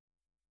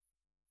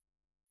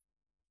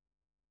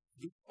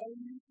 the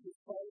only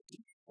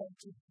authority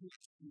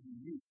contributes to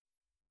you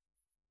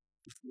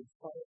is the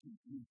authority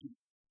you do.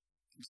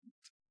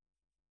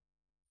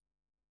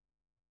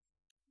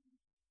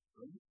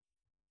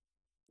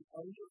 The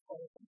only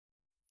authority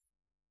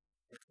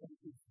that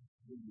contributes to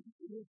you. The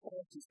only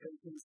authority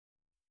strengthens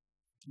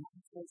my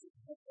force of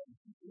heaven.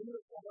 The only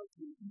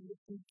authority even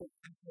people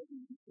can tell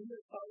you. The only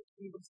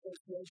authority even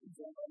situations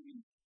are on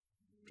you.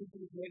 People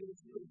with negative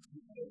spirits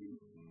can tell you.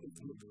 It's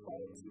the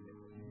authority that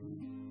you